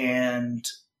this and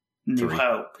New 3.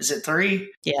 Hope. Is it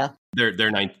 3? Yeah.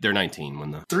 They're 19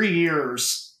 when the 3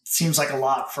 years seems like a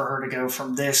lot for her to go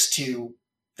from this to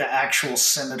the actual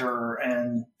senator,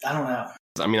 and I don't know.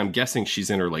 I mean, I'm guessing she's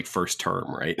in her like first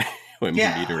term, right? When we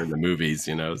meet her in the movies,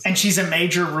 you know. And she's a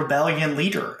major rebellion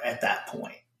leader at that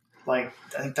point. Like,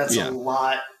 I think that's a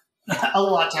lot to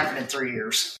happen in 3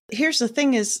 years. Here's the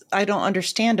thing is I don't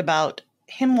understand about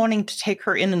him wanting to take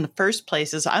her in the first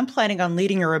place is I'm planning on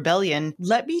leading a rebellion.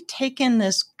 Let me take in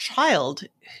this child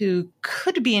who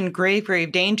could be in grave,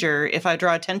 grave danger if I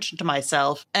draw attention to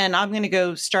myself. And I'm going to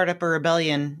go start up a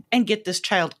rebellion and get this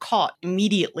child caught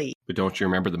immediately. But don't you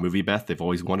remember the movie, Beth? They've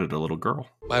always wanted a little girl.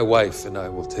 My wife and I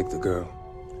will take the girl.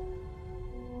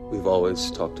 We've always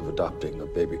talked of adopting a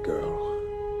baby girl.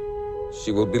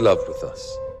 She will be loved with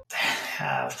us.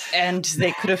 And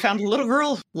they could have found a little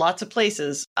girl lots of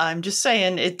places. I'm just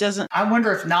saying it doesn't. I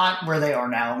wonder if not where they are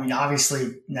now. I mean,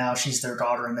 obviously now she's their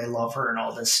daughter and they love her and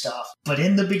all this stuff. But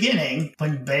in the beginning,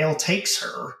 when Bail takes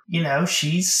her, you know,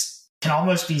 she's can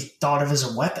almost be thought of as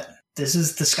a weapon. This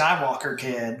is the Skywalker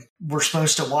kid. We're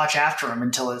supposed to watch after him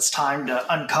until it's time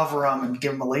to uncover him and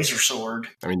give him a laser sword.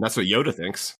 I mean, that's what Yoda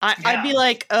thinks. I'd be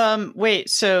like, wait,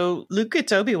 so Luke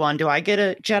gets Obi-Wan. Do I get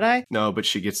a Jedi? No, but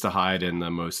she gets to hide in the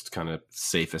most kind of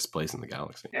safest place in the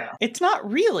galaxy. Yeah. It's not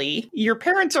really. Your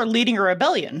parents are leading a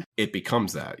rebellion. It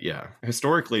becomes that, yeah.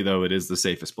 Historically, though, it is the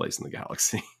safest place in the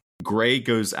galaxy. Grey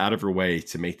goes out of her way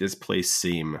to make this place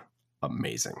seem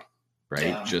amazing. Right?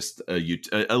 Yeah. Just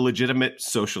a legitimate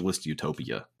socialist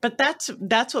utopia. But that's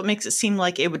what makes it seem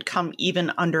like it would come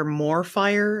even under more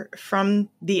fire from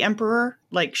the Emperor.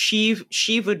 Like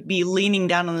Sheev would be leaning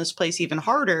down on this place even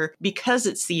harder because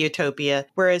it's the utopia.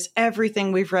 Whereas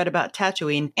everything we've read about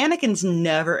Tatooine, Anakin's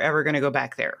never ever going to go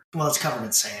back there. Well, it's covered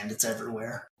in sand. It's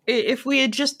everywhere. If we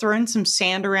had just thrown some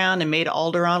sand around and made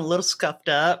Alderaan a little scuffed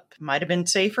up, might have been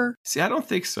safer. See, I don't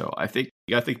think so. I think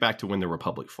you gotta think back to when the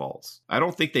Republic falls. I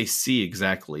don't think they see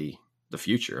exactly the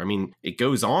future. I mean, it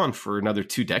goes on for another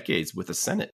 2 decades with the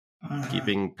Senate,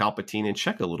 keeping Palpatine in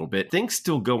check a little bit. Things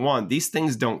still go on. These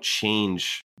things don't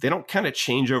change. They don't kind of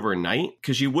change overnight,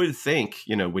 because you would think,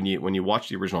 you know, when you watch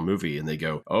the original movie and they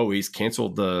go, oh, he's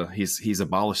canceled he's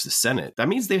abolished the Senate. That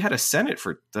means they've had a Senate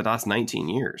for the last 19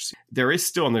 years. There is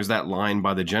still, and there's that line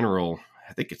by the general,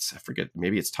 I forget,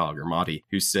 maybe it's Tog or Mahdi,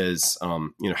 who says,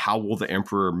 how will the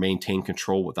Emperor maintain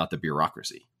control without the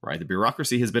bureaucracy, right? The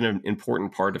bureaucracy has been an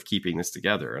important part of keeping this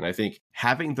together. And I think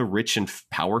having the rich and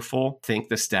powerful think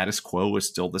the status quo is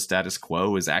still the status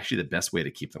quo is actually the best way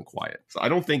to keep them quiet. So I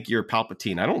don't think you're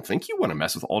Palpatine. I don't think you want to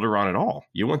mess with Alderaan at all.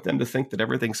 You want them to think that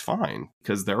everything's fine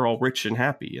because they're all rich and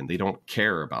happy and they don't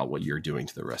care about what you're doing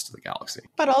to the rest of the galaxy.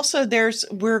 But also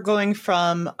we're going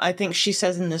from, I think she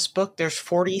says in this book, there's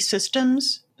 40 systems.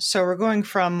 So we're going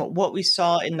from what we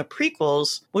saw in the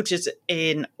prequels, which is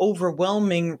an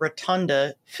overwhelming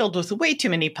rotunda filled with way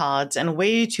too many pods and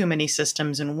way too many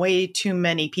systems and way too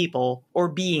many people or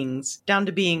beings, down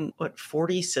to being,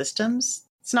 40 systems?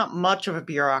 It's not much of a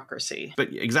bureaucracy.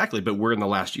 But exactly, but we're in the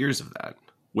last years of that.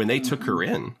 When they took her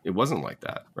in, it wasn't like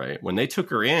that, right? When they took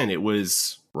her in, it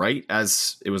was right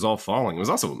as it was all falling. It was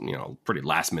also, a pretty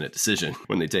last minute decision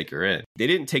when they take her in. They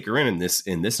didn't take her in this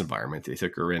environment. They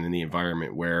took her in the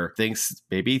environment where things,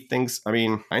 I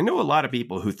mean, I know a lot of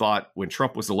people who thought when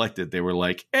Trump was elected, they were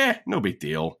like, no big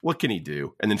deal. What can he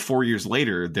do? And then 4 years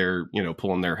later, they're,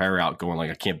 pulling their hair out going like,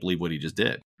 I can't believe what he just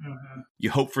did. Mm-hmm.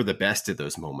 You hope for the best at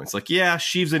those moments. Like, yeah,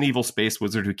 Sheev's an evil space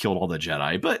wizard who killed all the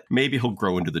Jedi, but maybe he'll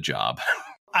grow into the job.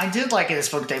 I did like in this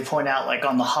book, they point out, like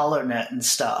on the HoloNet and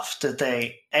stuff, that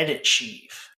they edit Sheev.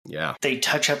 Yeah. They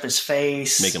touch up his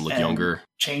face. Make him look younger.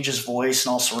 Change his voice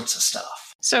and all sorts of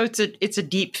stuff. So it's a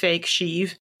deep fake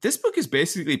Sheev. This book is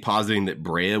basically positing that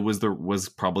Breha was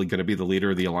probably going to be the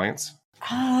leader of the Alliance.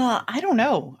 I don't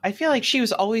know. I feel like she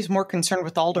was always more concerned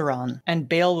with Alderaan, and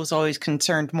Bail was always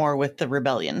concerned more with the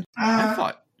rebellion. I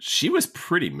thought she was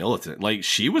pretty militant. Like,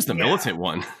 she was the militant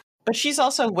one. But she's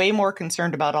also way more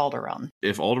concerned about Alderaan.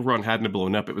 If Alderaan hadn't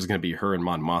blown up, it was going to be her and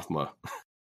Mon Mothma.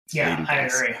 Yeah, I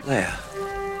agree. Leia,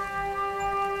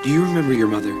 do you remember your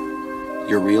mother?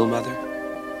 Your real mother?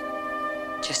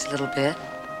 Just a little bit.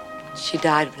 She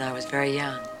died when I was very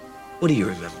young. What do you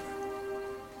remember?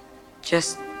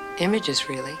 Just images,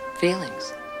 really.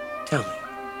 Feelings. Tell me.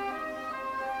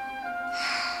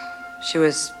 She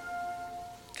was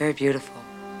very beautiful.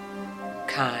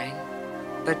 Kind.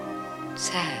 But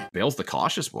sad. Bail's the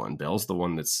cautious one. Bail's the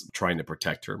one that's trying to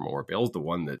protect her more. Bail's the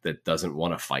one that doesn't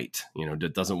want to fight,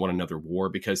 that doesn't want another war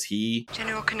because he...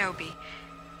 General Kenobi,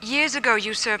 years ago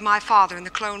you served my father in the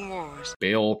Clone Wars.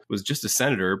 Bail was just a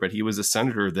senator, but he was a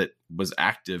senator that was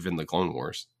active in the Clone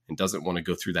Wars. and doesn't want to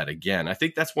go through that again. I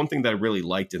think that's one thing that I really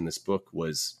liked in this book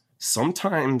was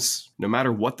sometimes, no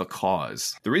matter what the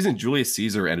cause, the reason Julius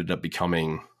Caesar ended up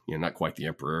becoming, not quite the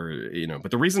emperor,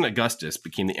 but the reason Augustus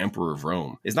became the emperor of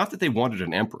Rome is not that they wanted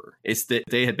an emperor. It's that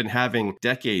they had been having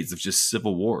decades of just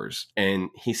civil wars, and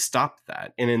he stopped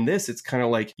that. And in this, it's kind of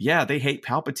like, yeah, they hate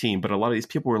Palpatine, but a lot of these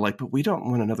people were like, but we don't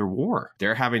want another war.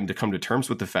 They're having to come to terms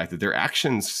with the fact that their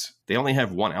actions, they only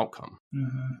have one outcome.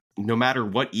 Mm-hmm. No matter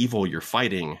what evil you're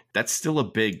fighting, that's still a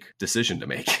big decision to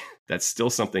make. That's still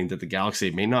something that the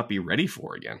galaxy may not be ready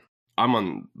for again. I'm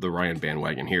on the Ryan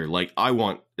bandwagon here. Like, I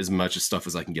want as much stuff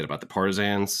as I can get about the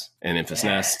Partisans and Enfys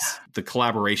Nest, the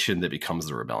collaboration that becomes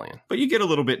the rebellion. But you get a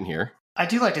little bit in here. I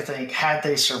do like to think, had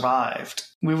they survived,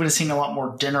 we would have seen a lot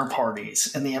more dinner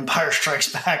parties in The Empire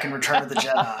Strikes Back and Return of the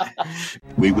Jedi.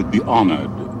 We would be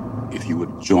honored if you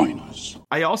would join us.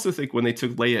 I also think when they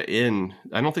took Leia in,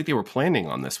 I don't think they were planning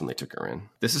on this when they took her in.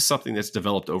 This is something that's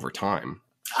developed over time.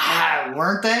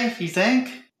 Weren't they, you think?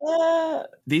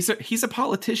 He's a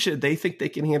politician. They think they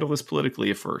can handle this politically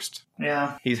at first.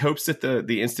 Yeah. He hopes that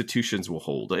the institutions will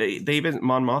hold. They even,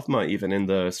 Mon Mothma, even in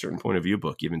the Certain Point of View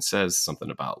book, even says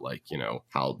something about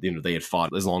how they had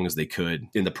fought as long as they could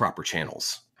in the proper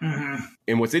channels. Mm-hmm.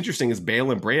 And what's interesting is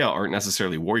Bail and Breha aren't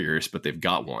necessarily warriors, but they've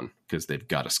got one because they've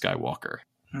got a Skywalker.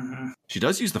 Mm-hmm. She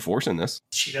does use the Force in this.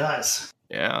 She does.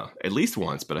 Yeah, at least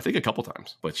once, but I think a couple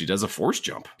times. But she does a Force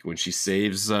jump when she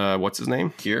saves, what's his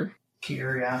name? Kier,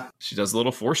 yeah. She does a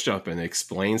little Force jump and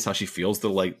explains how she feels the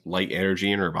light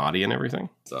energy in her body and everything.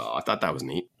 So I thought that was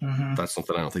neat. Mm-hmm. That's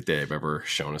something I don't think they've ever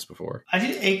shown us before.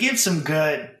 It gives some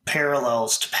good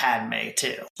parallels to Padme,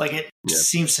 too. Like, it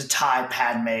seems to tie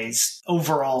Padme's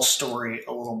overall story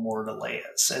a little more to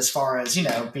Leia's, as far as,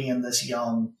 being this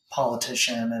young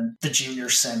politician and the junior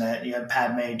Senate. You had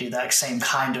Padme do that same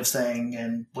kind of thing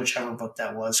in whichever book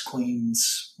that was,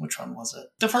 Queen's, which one was it?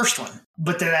 The first one.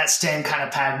 But they're that same kind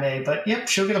of Padme, but yep,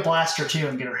 she'll get a blaster too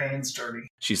and get her hands dirty.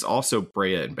 She's also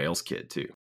Breha and Bail's kid too.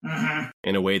 Mm-hmm.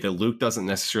 In a way that Luke doesn't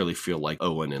necessarily feel like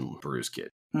Owen and Beru's kid.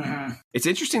 Mm-hmm. It's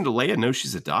interesting that Leia knows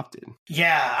she's adopted.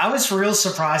 Yeah, I was real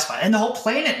surprised by it. And the whole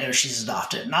planet knows she's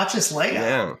adopted, not just Leia.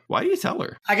 Yeah. Why do you tell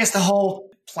her? I guess the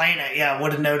whole planet,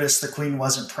 would have noticed the queen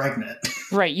wasn't pregnant.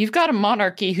 Right. You've got a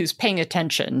monarchy who's paying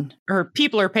attention, or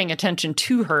people are paying attention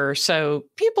to her. So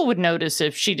people would notice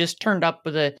if she just turned up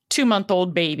with a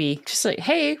 2-month-old baby. Just like,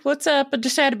 hey, what's up? I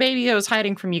just had a baby. I was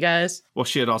hiding from you guys. Well,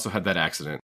 she had also had that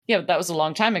accident. Yeah, but that was a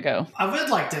long time ago. I would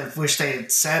like to wish they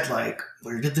had said,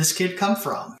 where did this kid come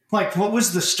from? What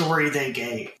was the story they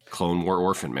gave? Clone War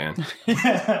orphan, man.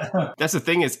 That's the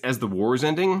thing is, as the war's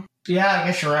ending... Yeah, I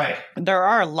guess you're right. There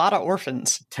are a lot of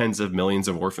orphans. Tens of millions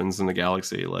of orphans in the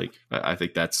galaxy. I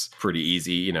think that's pretty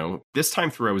easy. This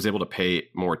time through, I was able to pay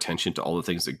more attention to all the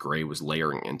things that Grey was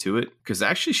layering into it. Because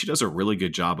actually, she does a really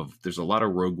good job of... There's a lot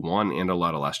of Rogue One and a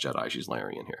lot of Last Jedi she's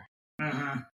layering in here.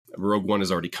 Mm-hmm. Rogue One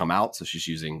has already come out, so she's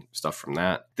using stuff from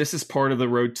that. This is part of the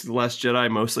Road to the Last Jedi,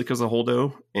 mostly because of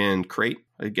Holdo and Crate,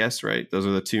 I guess, right? Those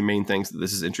are the two main things that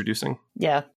this is introducing.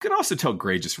 Yeah. You can also tell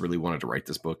Grey just really wanted to write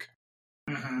this book.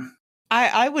 Mm-hmm.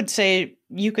 I would say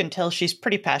you can tell she's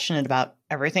pretty passionate about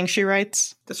everything she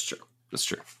writes. That's true.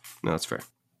 No, that's fair.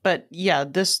 But yeah,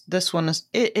 this one is,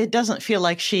 it doesn't feel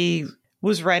like she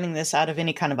was writing this out of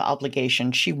any kind of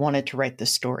obligation. She wanted to write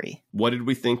this story. What did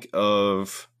we think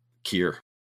of Kier?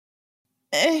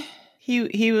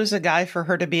 He was a guy for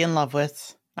her to be in love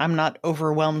with. I'm not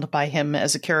overwhelmed by him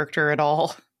as a character at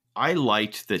all. I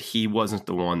liked that he wasn't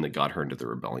the one that got her into the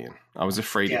rebellion. I was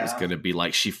afraid it was going to be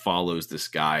like she follows this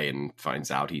guy and finds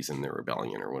out he's in the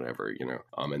rebellion or whatever,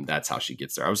 and that's how she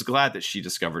gets there. I was glad that she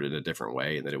discovered it a different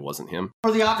way and that it wasn't him.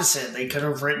 Or the opposite. They could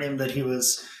have written him that he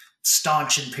was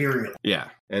staunch Imperial. Yeah,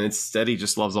 and instead he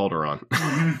just loves Alderaan.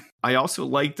 Mm-hmm. I also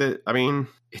like that,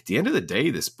 at the end of the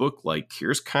day, this book,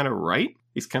 Kier's kind of right.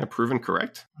 He's kind of proven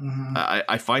correct. Mm-hmm.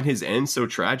 I find his end so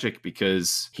tragic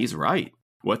because he's right.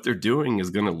 What they're doing is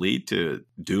going to lead to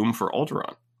doom for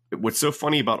Alderaan. What's so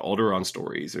funny about Alderaan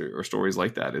stories or stories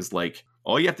like that is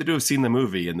all you have to do is see the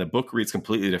movie and the book reads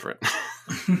completely different.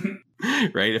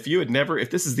 Right? If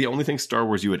this is the only thing Star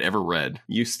Wars you had ever read,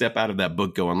 you step out of that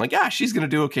book going she's going to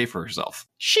do okay for herself.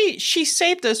 She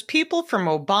saved those people from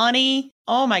Obani.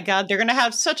 Oh my God, they're going to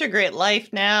have such a great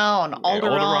life now. And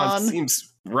Alderaan seems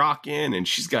rocking and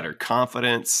she's got her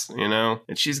confidence, and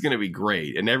she's going to be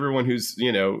great. And everyone who's,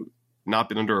 not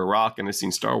been under a rock and has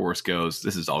seen Star Wars goes,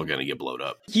 this is all going to get blowed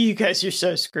up. You guys are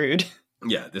so screwed.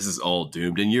 Yeah, this is all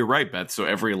doomed. And you're right, Beth. So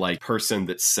every like person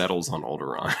that settles on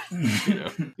Alderaan,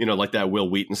 like that Will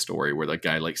Wheaton story where that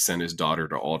guy like sent his daughter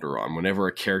to Alderaan. Whenever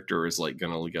a character is like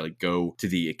going to like go to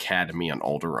the academy on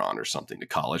Alderaan or something, to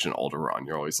college in Alderaan,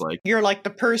 you're always like, you're like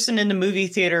the person in the movie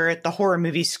theater at the horror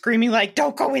movie screaming like,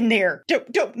 don't go in there.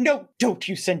 Don't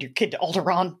you send your kid to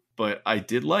Alderaan. But I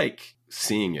did like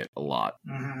seeing it a lot.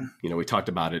 Mm-hmm. We talked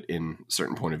about it in a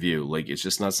certain point of view. Like, it's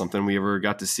just not something we ever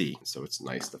got to see. So it's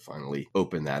nice to finally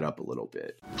open that up a little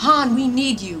bit. Han, we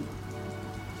need you.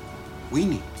 We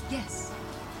need? Yes.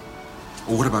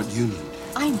 Well, what about you need?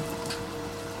 I know.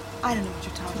 I don't know what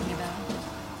you're talking about.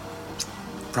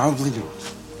 Probably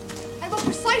not. And what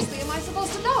precisely am I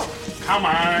supposed to know? Come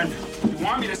on. You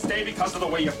want me to stay because of the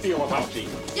way you feel about me?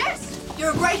 Yes.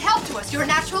 You're a great help to us. You're a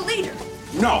natural leader.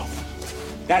 No.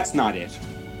 That's not it.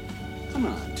 Come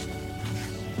on.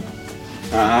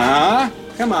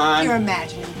 Come on. You're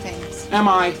imagining things. Am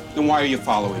I? Then why are you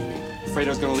following me? Afraid I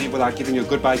was going to leave without giving you a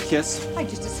goodbye kiss? I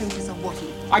just assumed he's a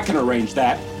Wookiee. I can arrange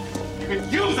that. You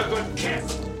could use a good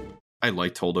kiss. I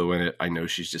like Toldo in it. I know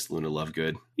she's just Luna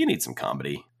Lovegood. You need some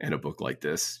comedy in a book like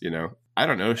this, I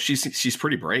don't know. She's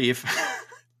pretty brave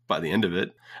by the end of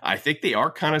it. I think they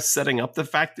are kind of setting up the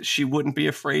fact that she wouldn't be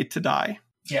afraid to die.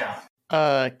 Yeah.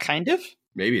 Kind of.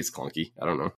 Maybe it's clunky. I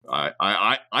don't know.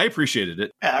 I appreciated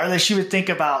it. Yeah, or that she would think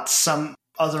about some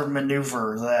other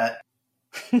maneuver that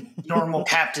normal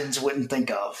captains wouldn't think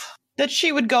of. That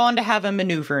she would go on to have a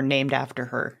maneuver named after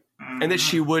her. And that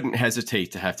she wouldn't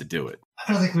hesitate to have to do it.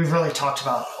 I don't think we've really talked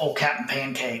about old Captain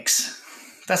Pancakes.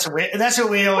 That's what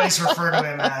we always refer to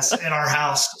him as in our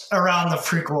house around the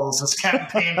prequels, as Captain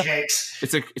Pancakes.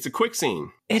 It's a quick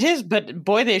scene. It is, but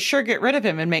boy, they sure get rid of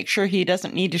him and make sure he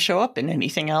doesn't need to show up in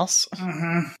anything else.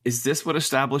 Mm-hmm. Is this what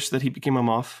established that he became a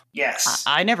Moff? Yes.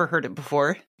 I never heard it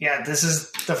before. Yeah, this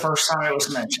is the first time it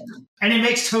was mentioned. And it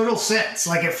makes total sense.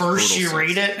 Like, at first you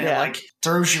read it and it, like,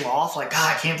 throws you off. Like,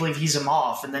 God, I can't believe he's a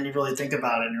Moff. And then you really think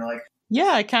about it and you're like,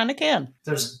 yeah, I kind of can.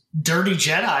 Those dirty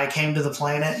Jedi came to the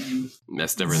planet and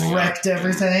messed everything wrecked up.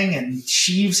 Everything, and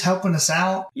Sheev's helping us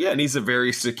out. Yeah, and he's a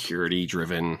very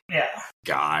security-driven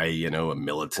guy, a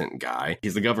militant guy.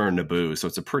 He's the governor of Naboo, so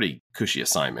it's a pretty cushy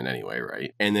assignment anyway,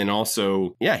 right? And then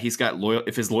also, he's got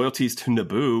if his loyalty's to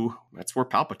Naboo, that's where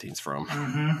Palpatine's from.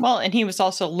 Mm-hmm. Well, and he was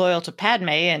also loyal to Padme,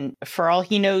 and for all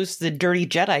he knows, the dirty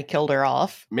Jedi killed her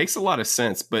off. Makes a lot of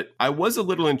sense, but I was a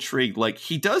little intrigued. Like,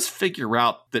 he does figure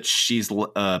out that she's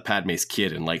Padme's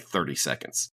kid in like 30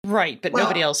 seconds. Right, but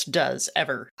nobody else does,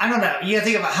 ever. I don't know. You gotta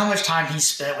think about how much time he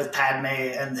spent with Padme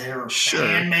and their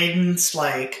handmaidens.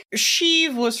 Like,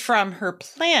 Sheev was from her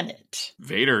planet.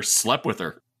 Vader slept with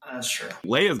her. That's true.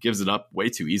 Leia gives it up way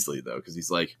too easily, though, because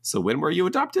he's like, so when were you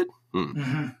adopted?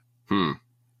 Mm-hmm.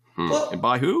 Well, and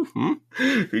by who?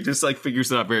 He just like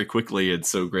figures it out very quickly, and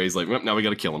so Grey's like, well, now we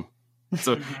gotta kill him.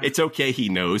 So it's okay, he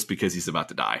knows, because he's about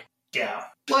to die. Yeah.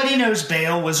 But he knows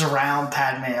Bail was around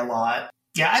Padme a lot.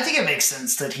 Yeah, I think it makes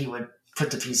sense that he would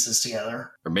put the pieces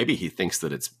together. Or maybe he thinks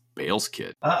that it's Bail's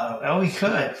kid. Oh, he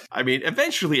could. I mean,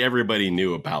 eventually everybody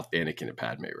knew about Anakin and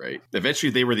Padme, right?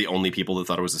 Eventually they were the only people that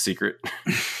thought it was a secret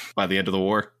by the end of the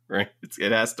war, right?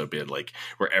 It has to be like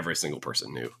where every single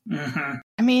person knew. Mm-hmm.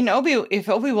 I mean, if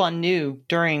Obi-Wan knew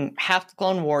during half the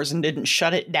Clone Wars and didn't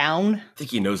shut it down. I think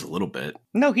he knows a little bit.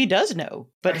 No, he does know,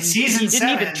 but he didn't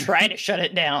even try to shut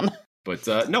it down. But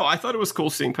no, I thought it was cool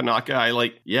seeing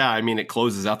Panaka. It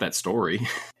closes out that story.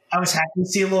 I was happy to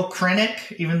see a little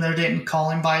Krennic, even though they didn't call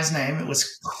him by his name. It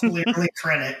was clearly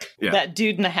Krennic. Yeah. That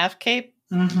dude in the half cape?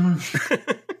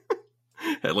 Mm-hmm.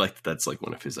 That's like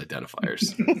one of his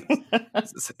identifiers.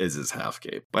 is his half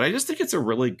cape. But I just think it's a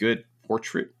really good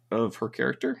portrait of her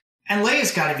character. And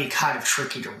Leia's got to be kind of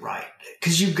tricky to write,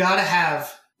 because you've got to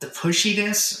have the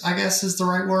pushiness, I guess is the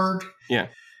right word. Yeah.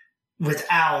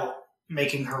 Without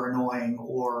making her annoying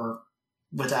or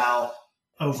without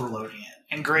overloading it.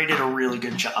 And Grey did a really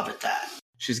good job at that.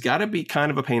 She's got to be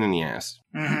kind of a pain in the ass.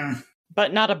 Mm-hmm.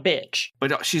 But not a bitch.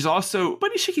 But she's also,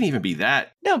 but she can even be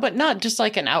that. No, but not just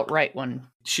like an outright one.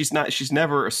 She's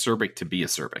never acerbic to be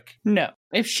acerbic. No.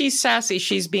 If she's sassy,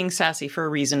 she's being sassy for a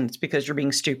reason. It's because you're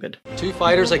being stupid. 2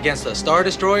 fighters against a Star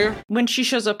Destroyer? When she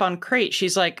shows up on Crate,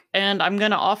 she's like, and I'm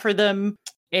going to offer them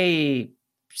a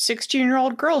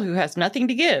 16-year-old girl who has nothing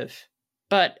to give.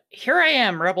 But here I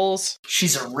am, rebels.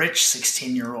 She's a rich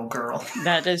 16-year-old girl.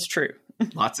 That is true.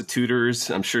 Lots of tutors.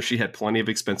 I'm sure she had plenty of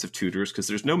expensive tutors because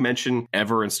there's no mention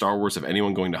ever in Star Wars of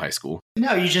anyone going to high school.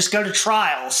 No, you just go to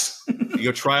trials. You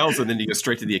go trials and then you go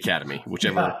straight to the academy,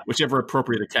 whichever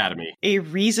appropriate academy. A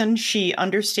reason she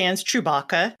understands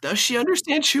Chewbacca. Does she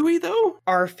understand Chewie, though?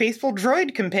 Our faithful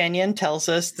droid companion tells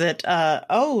us that,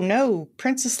 oh no,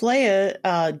 Princess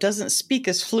Leia doesn't speak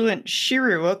as fluent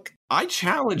Shiruk. I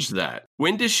challenge that.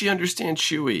 When does she understand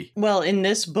Chewie? Well, in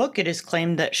this book, it is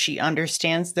claimed that she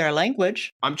understands their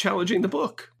language. I'm challenging the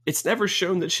book. It's never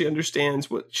shown that she understands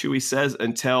what Chewie says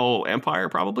until Empire,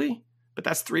 probably. But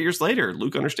that's 3 years later.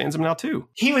 Luke understands him now, too.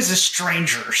 He was a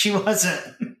stranger. She wasn't.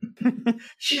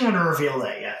 She didn't want to reveal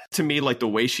that yet. To me, like, the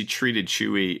way she treated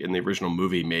Chewie in the original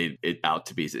movie made it out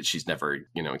to be that she's never,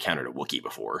 encountered a Wookiee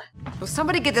before. Will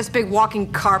somebody get this big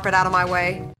walking carpet out of my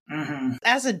way? Mm-hmm.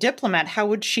 As a diplomat, how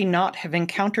would she not have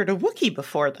encountered a Wookiee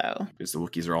before, though? Because the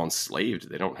Wookiees are all enslaved.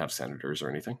 They don't have senators or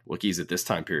anything. Wookiees at this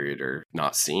time period are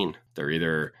not seen. They're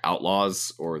either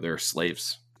outlaws or they're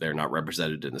slaves. They're not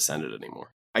represented in the Senate anymore.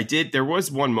 There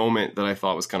was one moment that I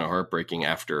thought was kind of heartbreaking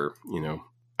after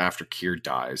Kier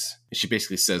dies. She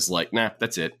basically says, like, nah,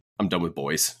 that's it. I'm done with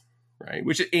boys, right?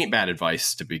 Which ain't bad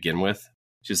advice to begin with.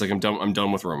 She's like, I'm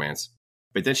done with romance.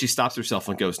 But then she stops herself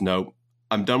and goes, no,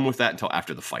 I'm done with that until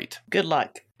after the fight. Good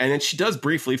luck. And then she does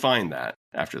briefly find that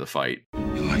after the fight.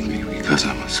 You like me because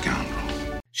I'm a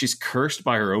scoundrel. She's cursed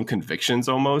by her own convictions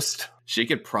almost. She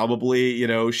could probably,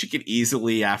 she could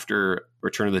easily, after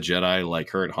Return of the Jedi, like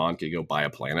her and Han could go buy a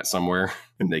planet somewhere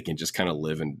and they can just kind of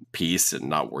live in peace and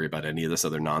not worry about any of this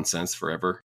other nonsense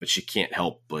forever. But she can't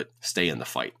help but stay in the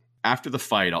fight. After the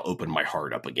fight, I'll open my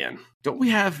heart up again. Don't we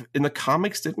have, in the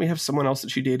comics, didn't we have someone else that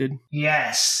she dated?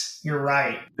 Yes, you're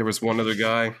right. There was one other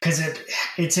guy. Because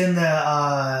it's in the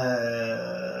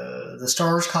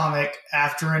Star Wars comic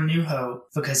after A New Hope,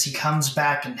 because he comes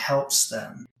back and helps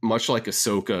them. Much like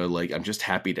Ahsoka, like, I'm just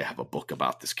happy to have a book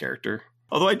about this character.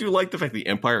 Although I do like the fact the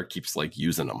Empire keeps, like,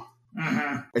 using them.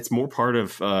 Mm-hmm. It's more part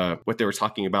of what they were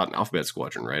talking about in Alphabet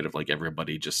Squadron, right? Of like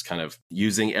everybody just kind of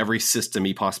using every system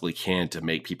he possibly can to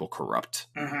make people corrupt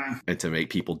and to make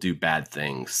people do bad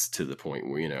things to the point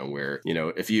where,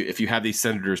 if you have these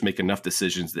senators make enough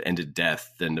decisions that ended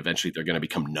death, then eventually they're going to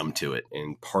become numb to it.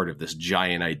 And part of this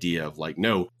giant idea of like,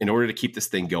 no, in order to keep this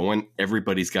thing going,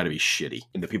 everybody's got to be shitty.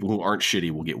 And the people who aren't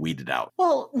shitty will get weeded out.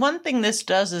 Well, one thing this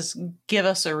does is give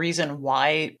us a reason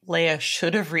why Leia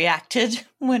should have reacted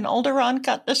when Alderaan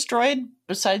got destroyed,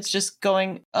 besides just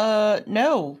going,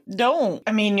 no, don't.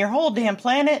 I mean, your whole damn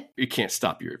planet. You can't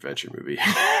stop your adventure movie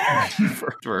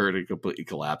for her to completely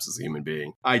collapse as a human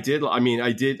being. I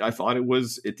thought it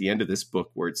was at the end of this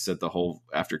book where it said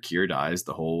after Kier dies,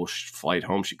 the whole flight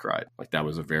home, she cried. Like, that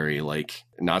was a very, like,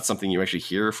 not something you actually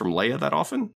hear from Leia that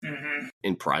often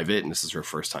in private. And this is her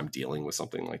first time dealing with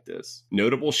something like this.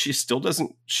 Notable, she still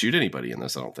doesn't shoot anybody in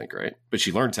this, I don't think, right? But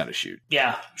she learns how to shoot.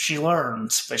 Yeah, she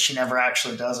learns, but she never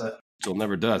actually does it. Still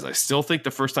never does. I still think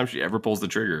the first time she ever pulls the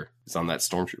trigger is on that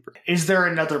stormtrooper. Is there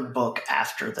another book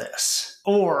after this?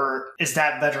 Or is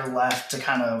that better left to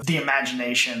kind of the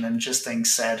imagination and just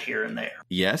things said here and there?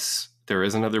 Yes, there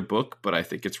is another book, but I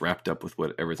think it's wrapped up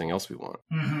with everything else we want.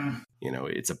 Mm-hmm.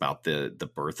 It's about the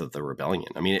birth of the rebellion.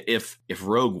 I mean, if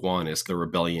Rogue One is the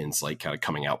rebellion's like kind of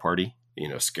coming out party,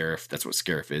 Scarif, that's what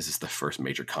Scarif is the first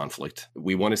major conflict.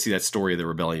 We want to see that story of the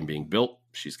rebellion being built.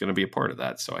 She's going to be a part of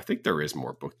that. So I think there is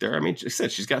more book there. I mean, she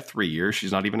said she's got 3 years.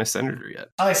 She's not even a senator yet.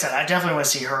 Like I said, I definitely want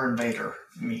to see her and Vader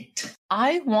meet.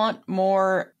 I want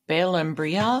more Bail and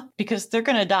Breha because they're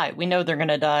going to die. We know they're going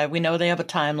to die. We know they have a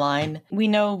timeline. We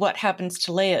know what happens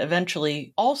to Leia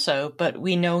eventually also, but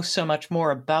we know so much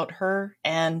more about her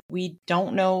and we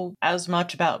don't know as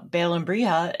much about Bail and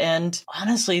Breha. And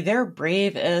honestly, they're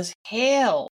brave as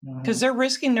hell because they're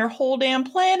risking their whole damn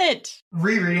planet.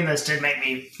 Rereading this did make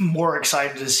me more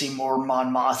excited to see more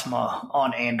Mon Mothma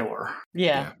on Andor.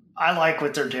 Yeah. I like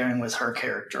what they're doing with her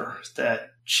character,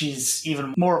 that she's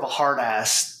even more of a hard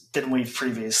ass than we've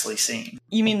previously seen.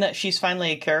 You mean that she's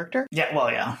finally a character? Yeah,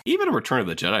 well, yeah. Even in Return of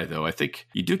the Jedi, though, I think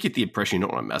you do get the impression you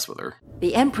don't want to mess with her.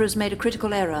 The Emperor's made a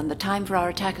critical error and the time for our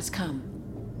attack has come.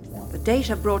 The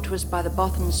data brought to us by the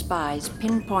Bothan spies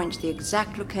pinpoints the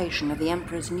exact location of the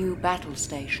Emperor's new battle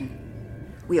station.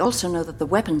 We also know that the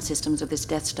weapon systems of this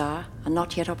Death Star are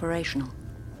not yet operational.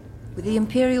 With the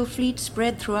Imperial fleet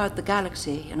spread throughout the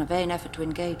galaxy in a vain effort to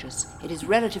engage us, it is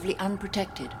relatively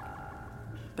unprotected.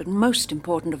 But most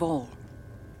important of all,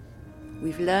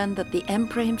 we've learned that the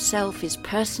Emperor himself is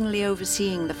personally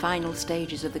overseeing the final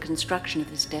stages of the construction of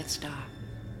this Death Star.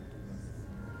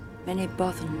 Many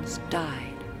Bothans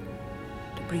died,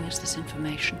 to bring us this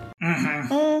information.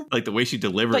 Like the way she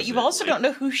delivers But you also don't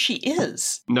know who she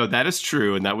is. No, that is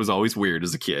true, and that was always weird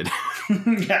as a kid.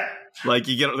 Yeah. Like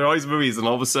there are always movies, and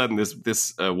all of a sudden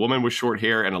this woman with short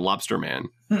hair and a lobster man,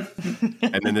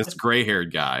 and then this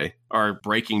gray-haired guy are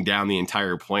breaking down the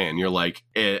entire plan. You're like,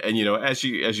 and you know, as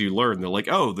you learn, they're like,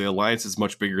 oh, the alliance is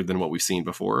much bigger than what we've seen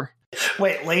before.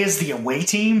 Wait, Leia's the away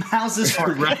team? How's this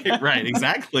working? right,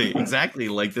 exactly.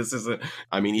 Like this isn't.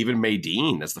 I mean, even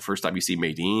Maydeen. That's the first time you see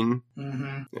Maydeen,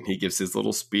 and he gives his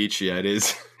little speech. Yeah, it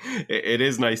is. It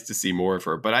is nice to see more of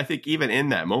her. But I think even in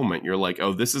that moment, you're like,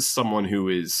 oh, this is someone who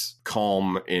is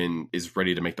calm and is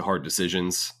ready to make the hard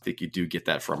decisions. I think you do get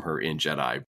that from her in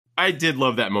Jedi. I did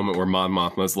love that moment where Mon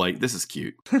Mothma's like, this is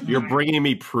cute. You're bringing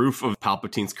me proof of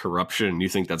Palpatine's corruption, and you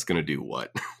think that's going to do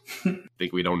what?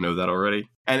 Think we don't know that already?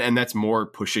 And that's more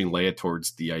pushing Leia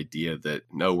towards the idea that,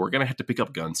 no, we're going to have to pick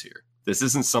up guns here. This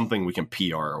isn't something we can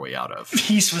PR our way out of.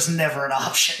 Peace was never an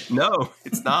option. No,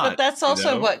 it's not. But that's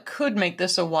also what could make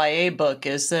this a YA book,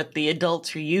 is that the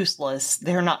adults are useless.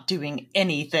 They're not doing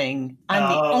anything. I'm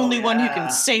the only one who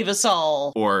can save us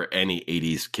all. Or any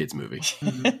 80s kids movie.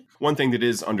 One thing that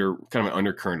is under kind of an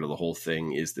undercurrent of the whole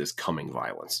thing is this coming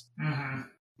violence.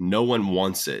 No one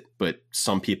wants it, but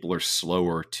some people are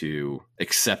slower to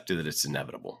accept that it's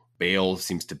inevitable. Bail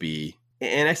seems to be,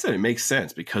 and I said it makes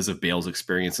sense because of Bail's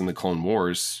experience in the Clone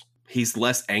Wars. He's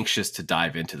less anxious to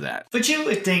dive into that. But you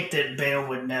would think that Bail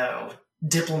would know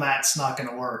Diplomat's not going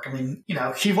to work. I mean, you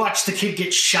know, he watched the kid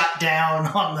get shot down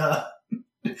on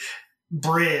the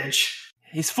bridge.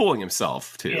 He's fooling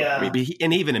himself, too. Yeah. I mean,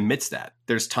 and he even admits that.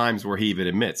 There's times where he even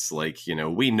admits, like, you know,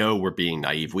 we know we're being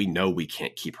naive. We know we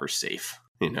can't keep her safe,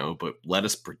 you know, but let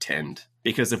us pretend.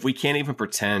 Because if we can't even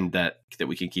pretend that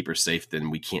we can keep her safe, then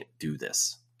we can't do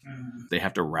this. They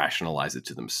have to rationalize it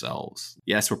to themselves.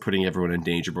 Yes, we're putting everyone in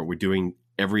danger, but we're doing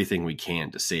everything we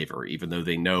can to save her, even though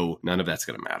they know none of that's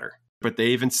going to matter. But they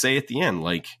even say at the end,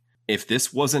 like, if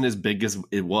this wasn't as big as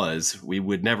it was, we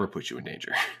would never put you in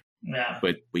danger. Yeah.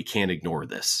 But we can't ignore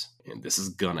this, and this is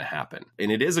gonna happen.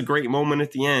 And it is a great moment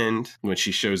at the end when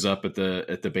she shows up at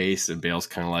the base, and Bail's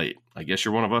kind of like, I guess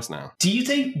you're one of us now. Do you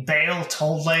think Bail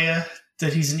told Leia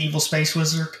that he's an evil space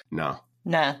wizard? No.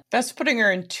 Nah, that's putting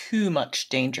her in too much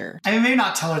danger. I mean, maybe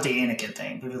not tell her the Anakin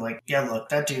thing, but be like, yeah, look,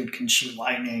 that dude can shoot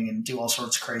lightning and do all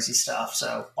sorts of crazy stuff,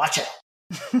 so watch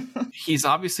out. He's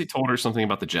obviously told her something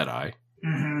about the Jedi,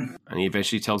 and he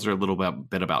eventually tells her a little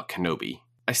bit about Kenobi.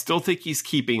 I still think he's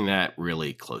keeping that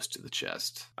really close to the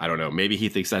chest. I don't know. Maybe he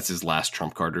thinks that's his last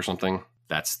trump card or something.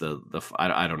 That's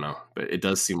I don't know. But it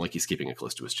does seem like he's keeping it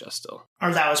close to his chest still.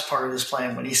 Or that was part of his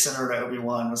plan when he sent her to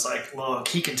Obi-Wan, was like, look,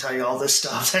 he can tell you all this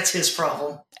stuff. That's his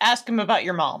problem. Ask him about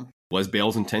your mom. Was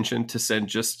Bail's intention to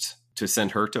send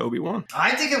her to Obi-Wan?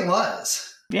 I think it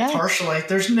was. Yeah. Partially.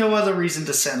 There's no other reason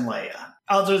to send Leia.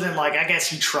 Other than, like, I guess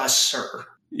he trusts her.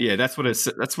 Yeah, that's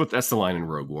the line in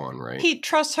Rogue One, right? He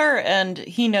trusts her, and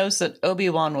he knows that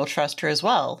Obi-Wan will trust her as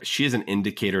well. She is an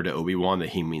indicator to Obi-Wan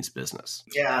that he means business.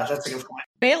 Yeah, that's a good point.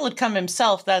 Bail would come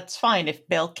himself, that's fine. If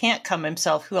Bail can't come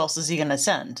himself, who else is he going to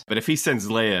send? But if he sends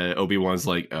Leia, Obi-Wan's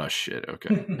like, oh shit,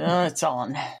 okay. It's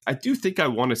on. I do think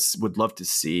would love to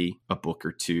see a book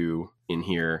or two in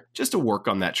here just to work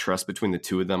on that trust between the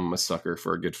two of them. I'm a sucker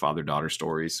for a good father-daughter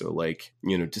story. So, like,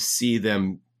 you know, to see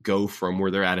them go from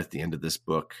where they're at the end of this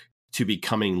book to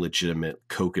becoming legitimate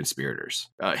co-conspirators,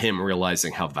 him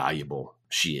realizing how valuable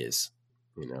she is.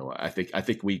 You know, I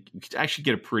think we could actually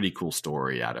get a pretty cool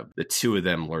story out of the two of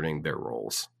them learning their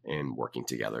roles and working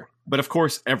together. But of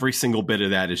course, every single bit of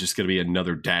that is just going to be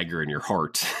another dagger in your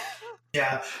heart.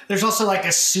 Yeah, there's also like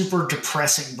a super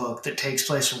depressing book that takes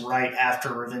place right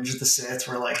after Revenge of the Sith,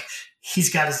 where like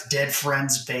he's got his dead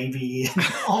friend's baby, and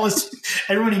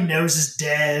everyone he knows is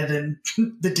dead, and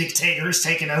the dictator is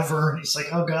taken over, and he's like,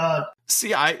 oh god.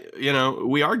 See,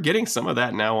 we are getting some of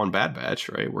that now on Bad Batch,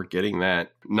 right? We're getting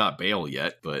that, not Bail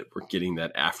yet, but we're getting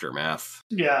that aftermath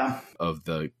of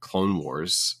the Clone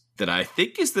Wars. That I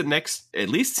think is the next, at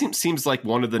least seems like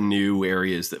one of the new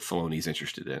areas that Filoni's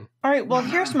interested in. All right, well,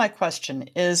 here's my question,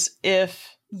 is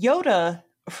if Yoda,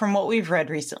 from what we've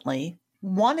read recently,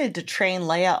 wanted to train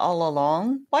Leia all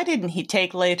along, why didn't he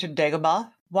take Leia to Dagobah?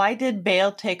 Why did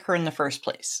Bail take her in the first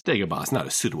place? Dagobah is not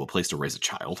a suitable place to raise a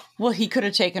child. Well, he could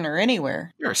have taken her anywhere.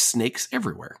 There are snakes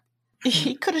everywhere.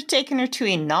 He could have taken her to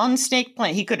a non-snake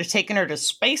planet. He could have taken her to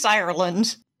Space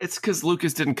Ireland. It's because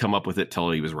Lucas didn't come up with it till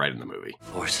he was writing the movie.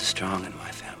 Force is strong in my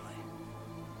family.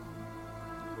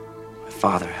 My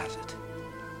father has it.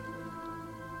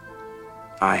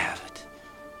 I have it.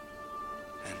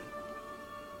 And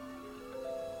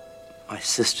my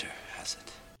sister has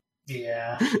it.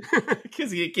 Yeah.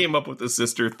 Because he came up with the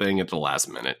sister thing at the last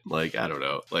minute. Like, I don't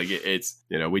know. Like, it's,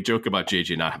 we joke about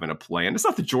JJ not having a plan. It's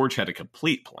not that George had a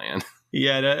complete plan. He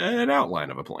had an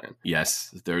outline of a plan.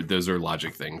 Yes, those are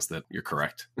logic things that you're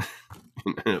correct.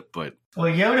 But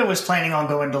Yoda was planning on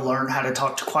going to learn how to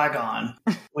talk to Qui-Gon,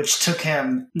 which took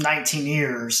him 19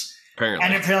 years. Apparently.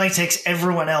 And it apparently takes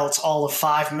everyone else all of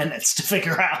 5 minutes to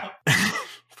figure out.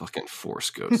 Fucking Force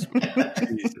Ghost.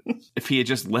 If he had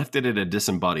just left it in a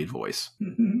disembodied voice.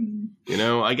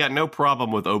 I got no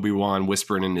problem with Obi-Wan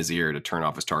whispering in his ear to turn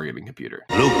off his targeting computer.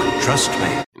 Luke, trust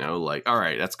me. All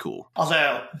right, that's cool.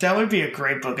 Although, that would be a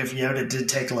great book if Yoda did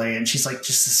take Leia and she's like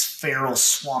just this feral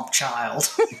swamp child.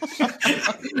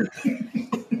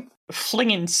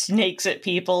 Flinging snakes at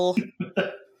people.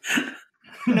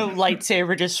 No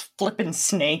lightsaber, just flipping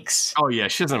snakes. Oh, yeah,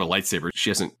 she doesn't have a lightsaber.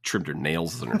 She hasn't trimmed her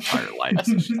nails in her entire life.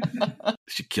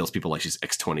 She kills people like she's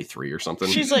X-23 or something.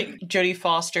 She's like Jodie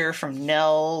Foster from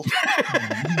Nell.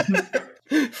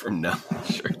 From Nell,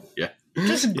 sure, yeah.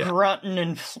 Just grunting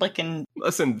and flicking.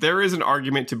 Listen, there is an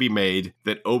argument to be made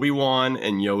that Obi-Wan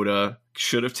and Yoda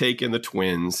should have taken the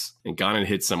twins and gone and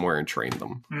hid somewhere and trained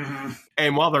them. Mm-hmm.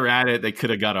 And while they're at it, they could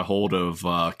have got a hold of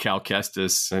Cal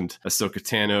Kestis and Ahsoka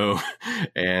Tano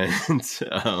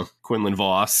and Quinlan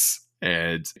Vos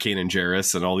and Kanan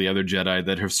Jarrus and all the other Jedi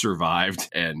that have survived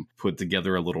and put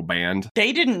together a little band.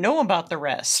 They didn't know about the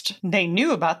rest. They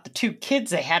knew about the 2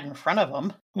 kids they had in front of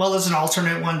them. Well, there's an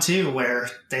alternate one, too, where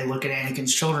they look at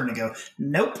Anakin's children and go,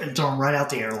 nope, and throw them right out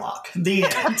the airlock. The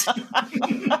end.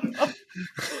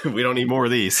 We don't need more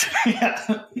of these. Yeah.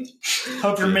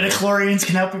 Hope your midichlorians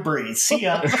can help you breathe. See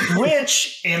ya.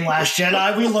 Which, in Last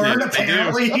Jedi, we learned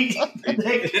apparently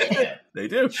they can. They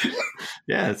do.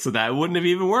 Yeah, so that wouldn't have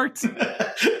even worked.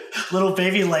 Little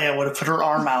baby Leia would have put her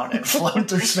arm out and flown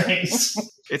through space.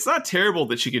 It's not terrible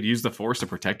that she could use the Force to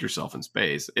protect herself in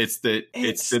space. It's that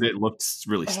it looks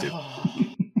really stupid.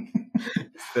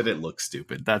 That it looks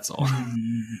stupid. That's all.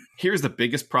 Here's the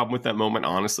biggest problem with that moment,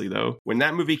 honestly, though. When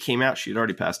that movie came out, she had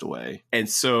already passed away. And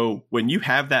so when you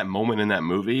have that moment in that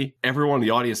movie, everyone in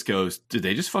the audience goes, did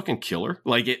they just fucking kill her?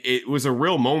 Like, it was a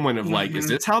real moment of like, is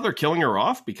this how they're killing her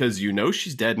off? Because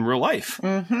she's dead in real life.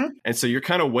 Mm-hmm. And so you're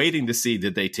kind of waiting to see,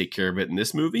 did they take care of it in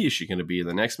this movie? Is she going to be in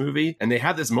the next movie? And they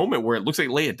have this moment where it looks like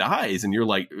Leia dies and you're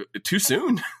like, too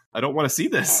soon. I don't want to see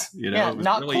this. Yeah,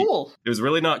 not cool. It was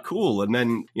really not cool. And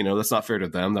then, that's not fair to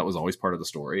them. That was always part of the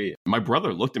story. My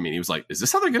brother looked at me and he was like, is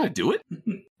this how they're going to do it?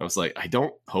 I was like, I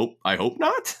hope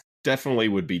not. Definitely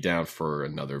would be down for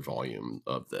another volume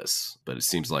of this. But it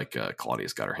seems like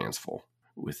Claudia's got her hands full.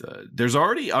 With there's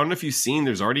already, I don't know if you've seen,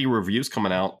 there's already reviews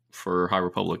coming out for High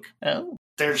Republic. Oh.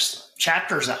 There's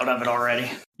chapters out of it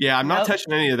already. Yeah, I'm not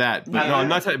touching any of that. But I'm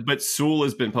not. But Sewell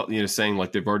has been, saying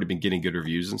like they've already been getting good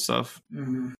reviews and stuff.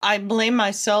 Mm-hmm. I blame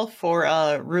myself for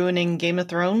ruining Game of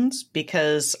Thrones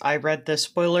because I read the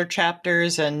spoiler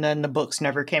chapters and then the books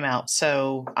never came out.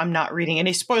 So I'm not reading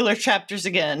any spoiler chapters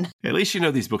again. At least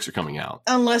these books are coming out.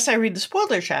 Unless I read the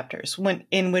spoiler chapters,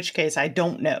 in which case I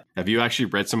don't know. Have you actually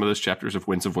read some of those chapters of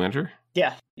Winds of Winter?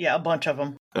 Yeah, a bunch of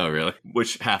them. Oh, really?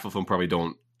 Which half of them probably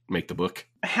don't make the book?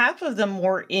 Half of them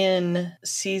were in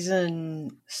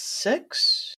season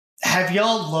 6. Have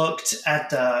y'all looked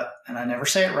at and I never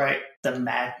say it right, the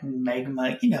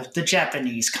magma, the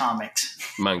Japanese comics?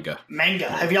 Manga.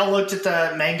 Have y'all looked at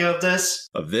the manga of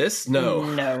this?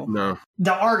 No.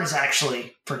 The art is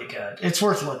actually pretty good. It's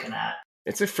worth looking at.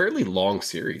 It's a fairly long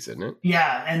series, isn't it?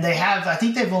 Yeah, and I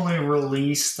think they've only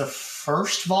released the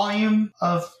first volume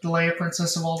of The Leia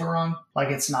Princess of Alderaan. Like,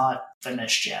 it's not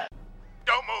finished yet.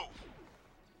 Don't move!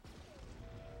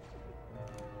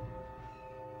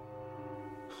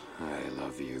 I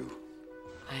love you.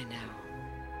 I know.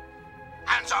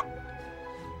 Hands up!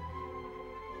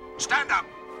 Stand up!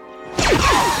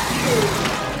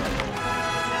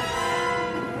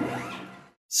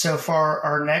 So for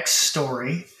our next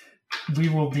story, we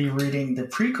will be reading the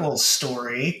prequel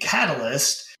story,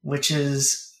 Catalyst, which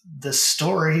is the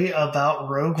story about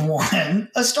Rogue One,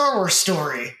 a Star Wars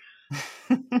story.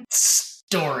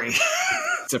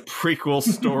 It's a prequel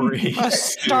story. A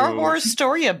Star Wars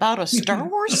story about a Star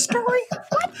Wars story?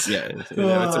 What? Yeah,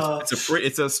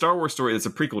 it's a Star Wars story. It's a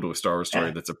prequel to a Star Wars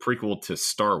story. That's a prequel to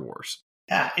Star Wars.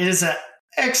 Yeah, it is an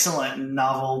excellent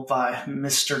novel by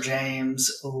Mr.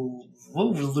 James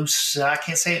I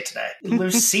can't say it today.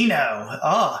 Luceno.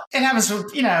 It happens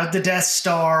with, the Death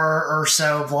Star or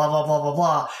so, blah, blah, blah, blah,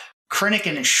 blah. Krennic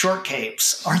and his short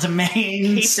capes are the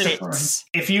main story.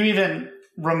 If you even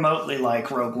remotely like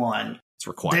Rogue One, it's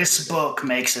required. This book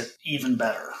makes it even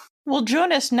better. Well,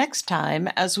 join us next time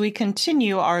as we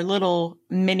continue our little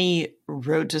mini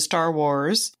road to Star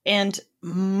Wars. And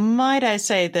might I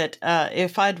say that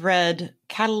if I'd read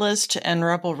Catalyst and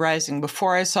Rebel Rising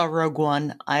before I saw Rogue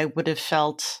One, I would have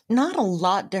felt not a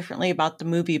lot differently about the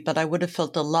movie, but I would have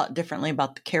felt a lot differently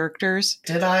about the characters.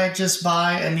 Did I just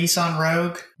buy a Nissan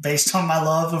Rogue based on my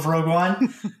love of Rogue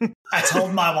One? I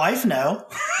told my wife no.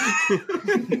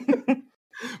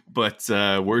 But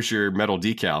where's your metal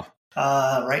decal?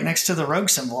 Right next to the Rogue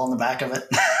symbol on the back of it.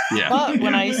 Yeah. But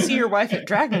when I see your wife at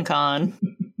Dragon Con...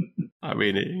 I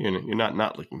mean, you're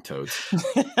not licking toads.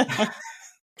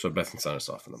 So Beth can sign us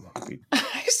off in the moment.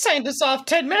 I signed us off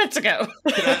 10 minutes ago.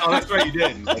 Oh, that's right, you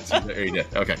did. There you did.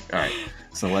 Okay, all right.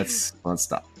 So let's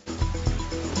stop.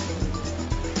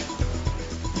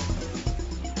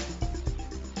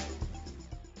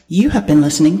 You have been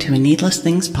listening to a Needless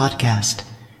Things podcast.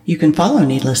 You can follow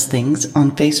Needless Things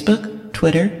on Facebook,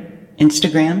 Twitter,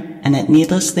 Instagram, and at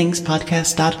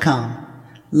needlessthingspodcast.com.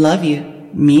 Love you.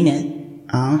 Mean it.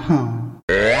 Uh-huh.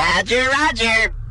 Roger, Roger.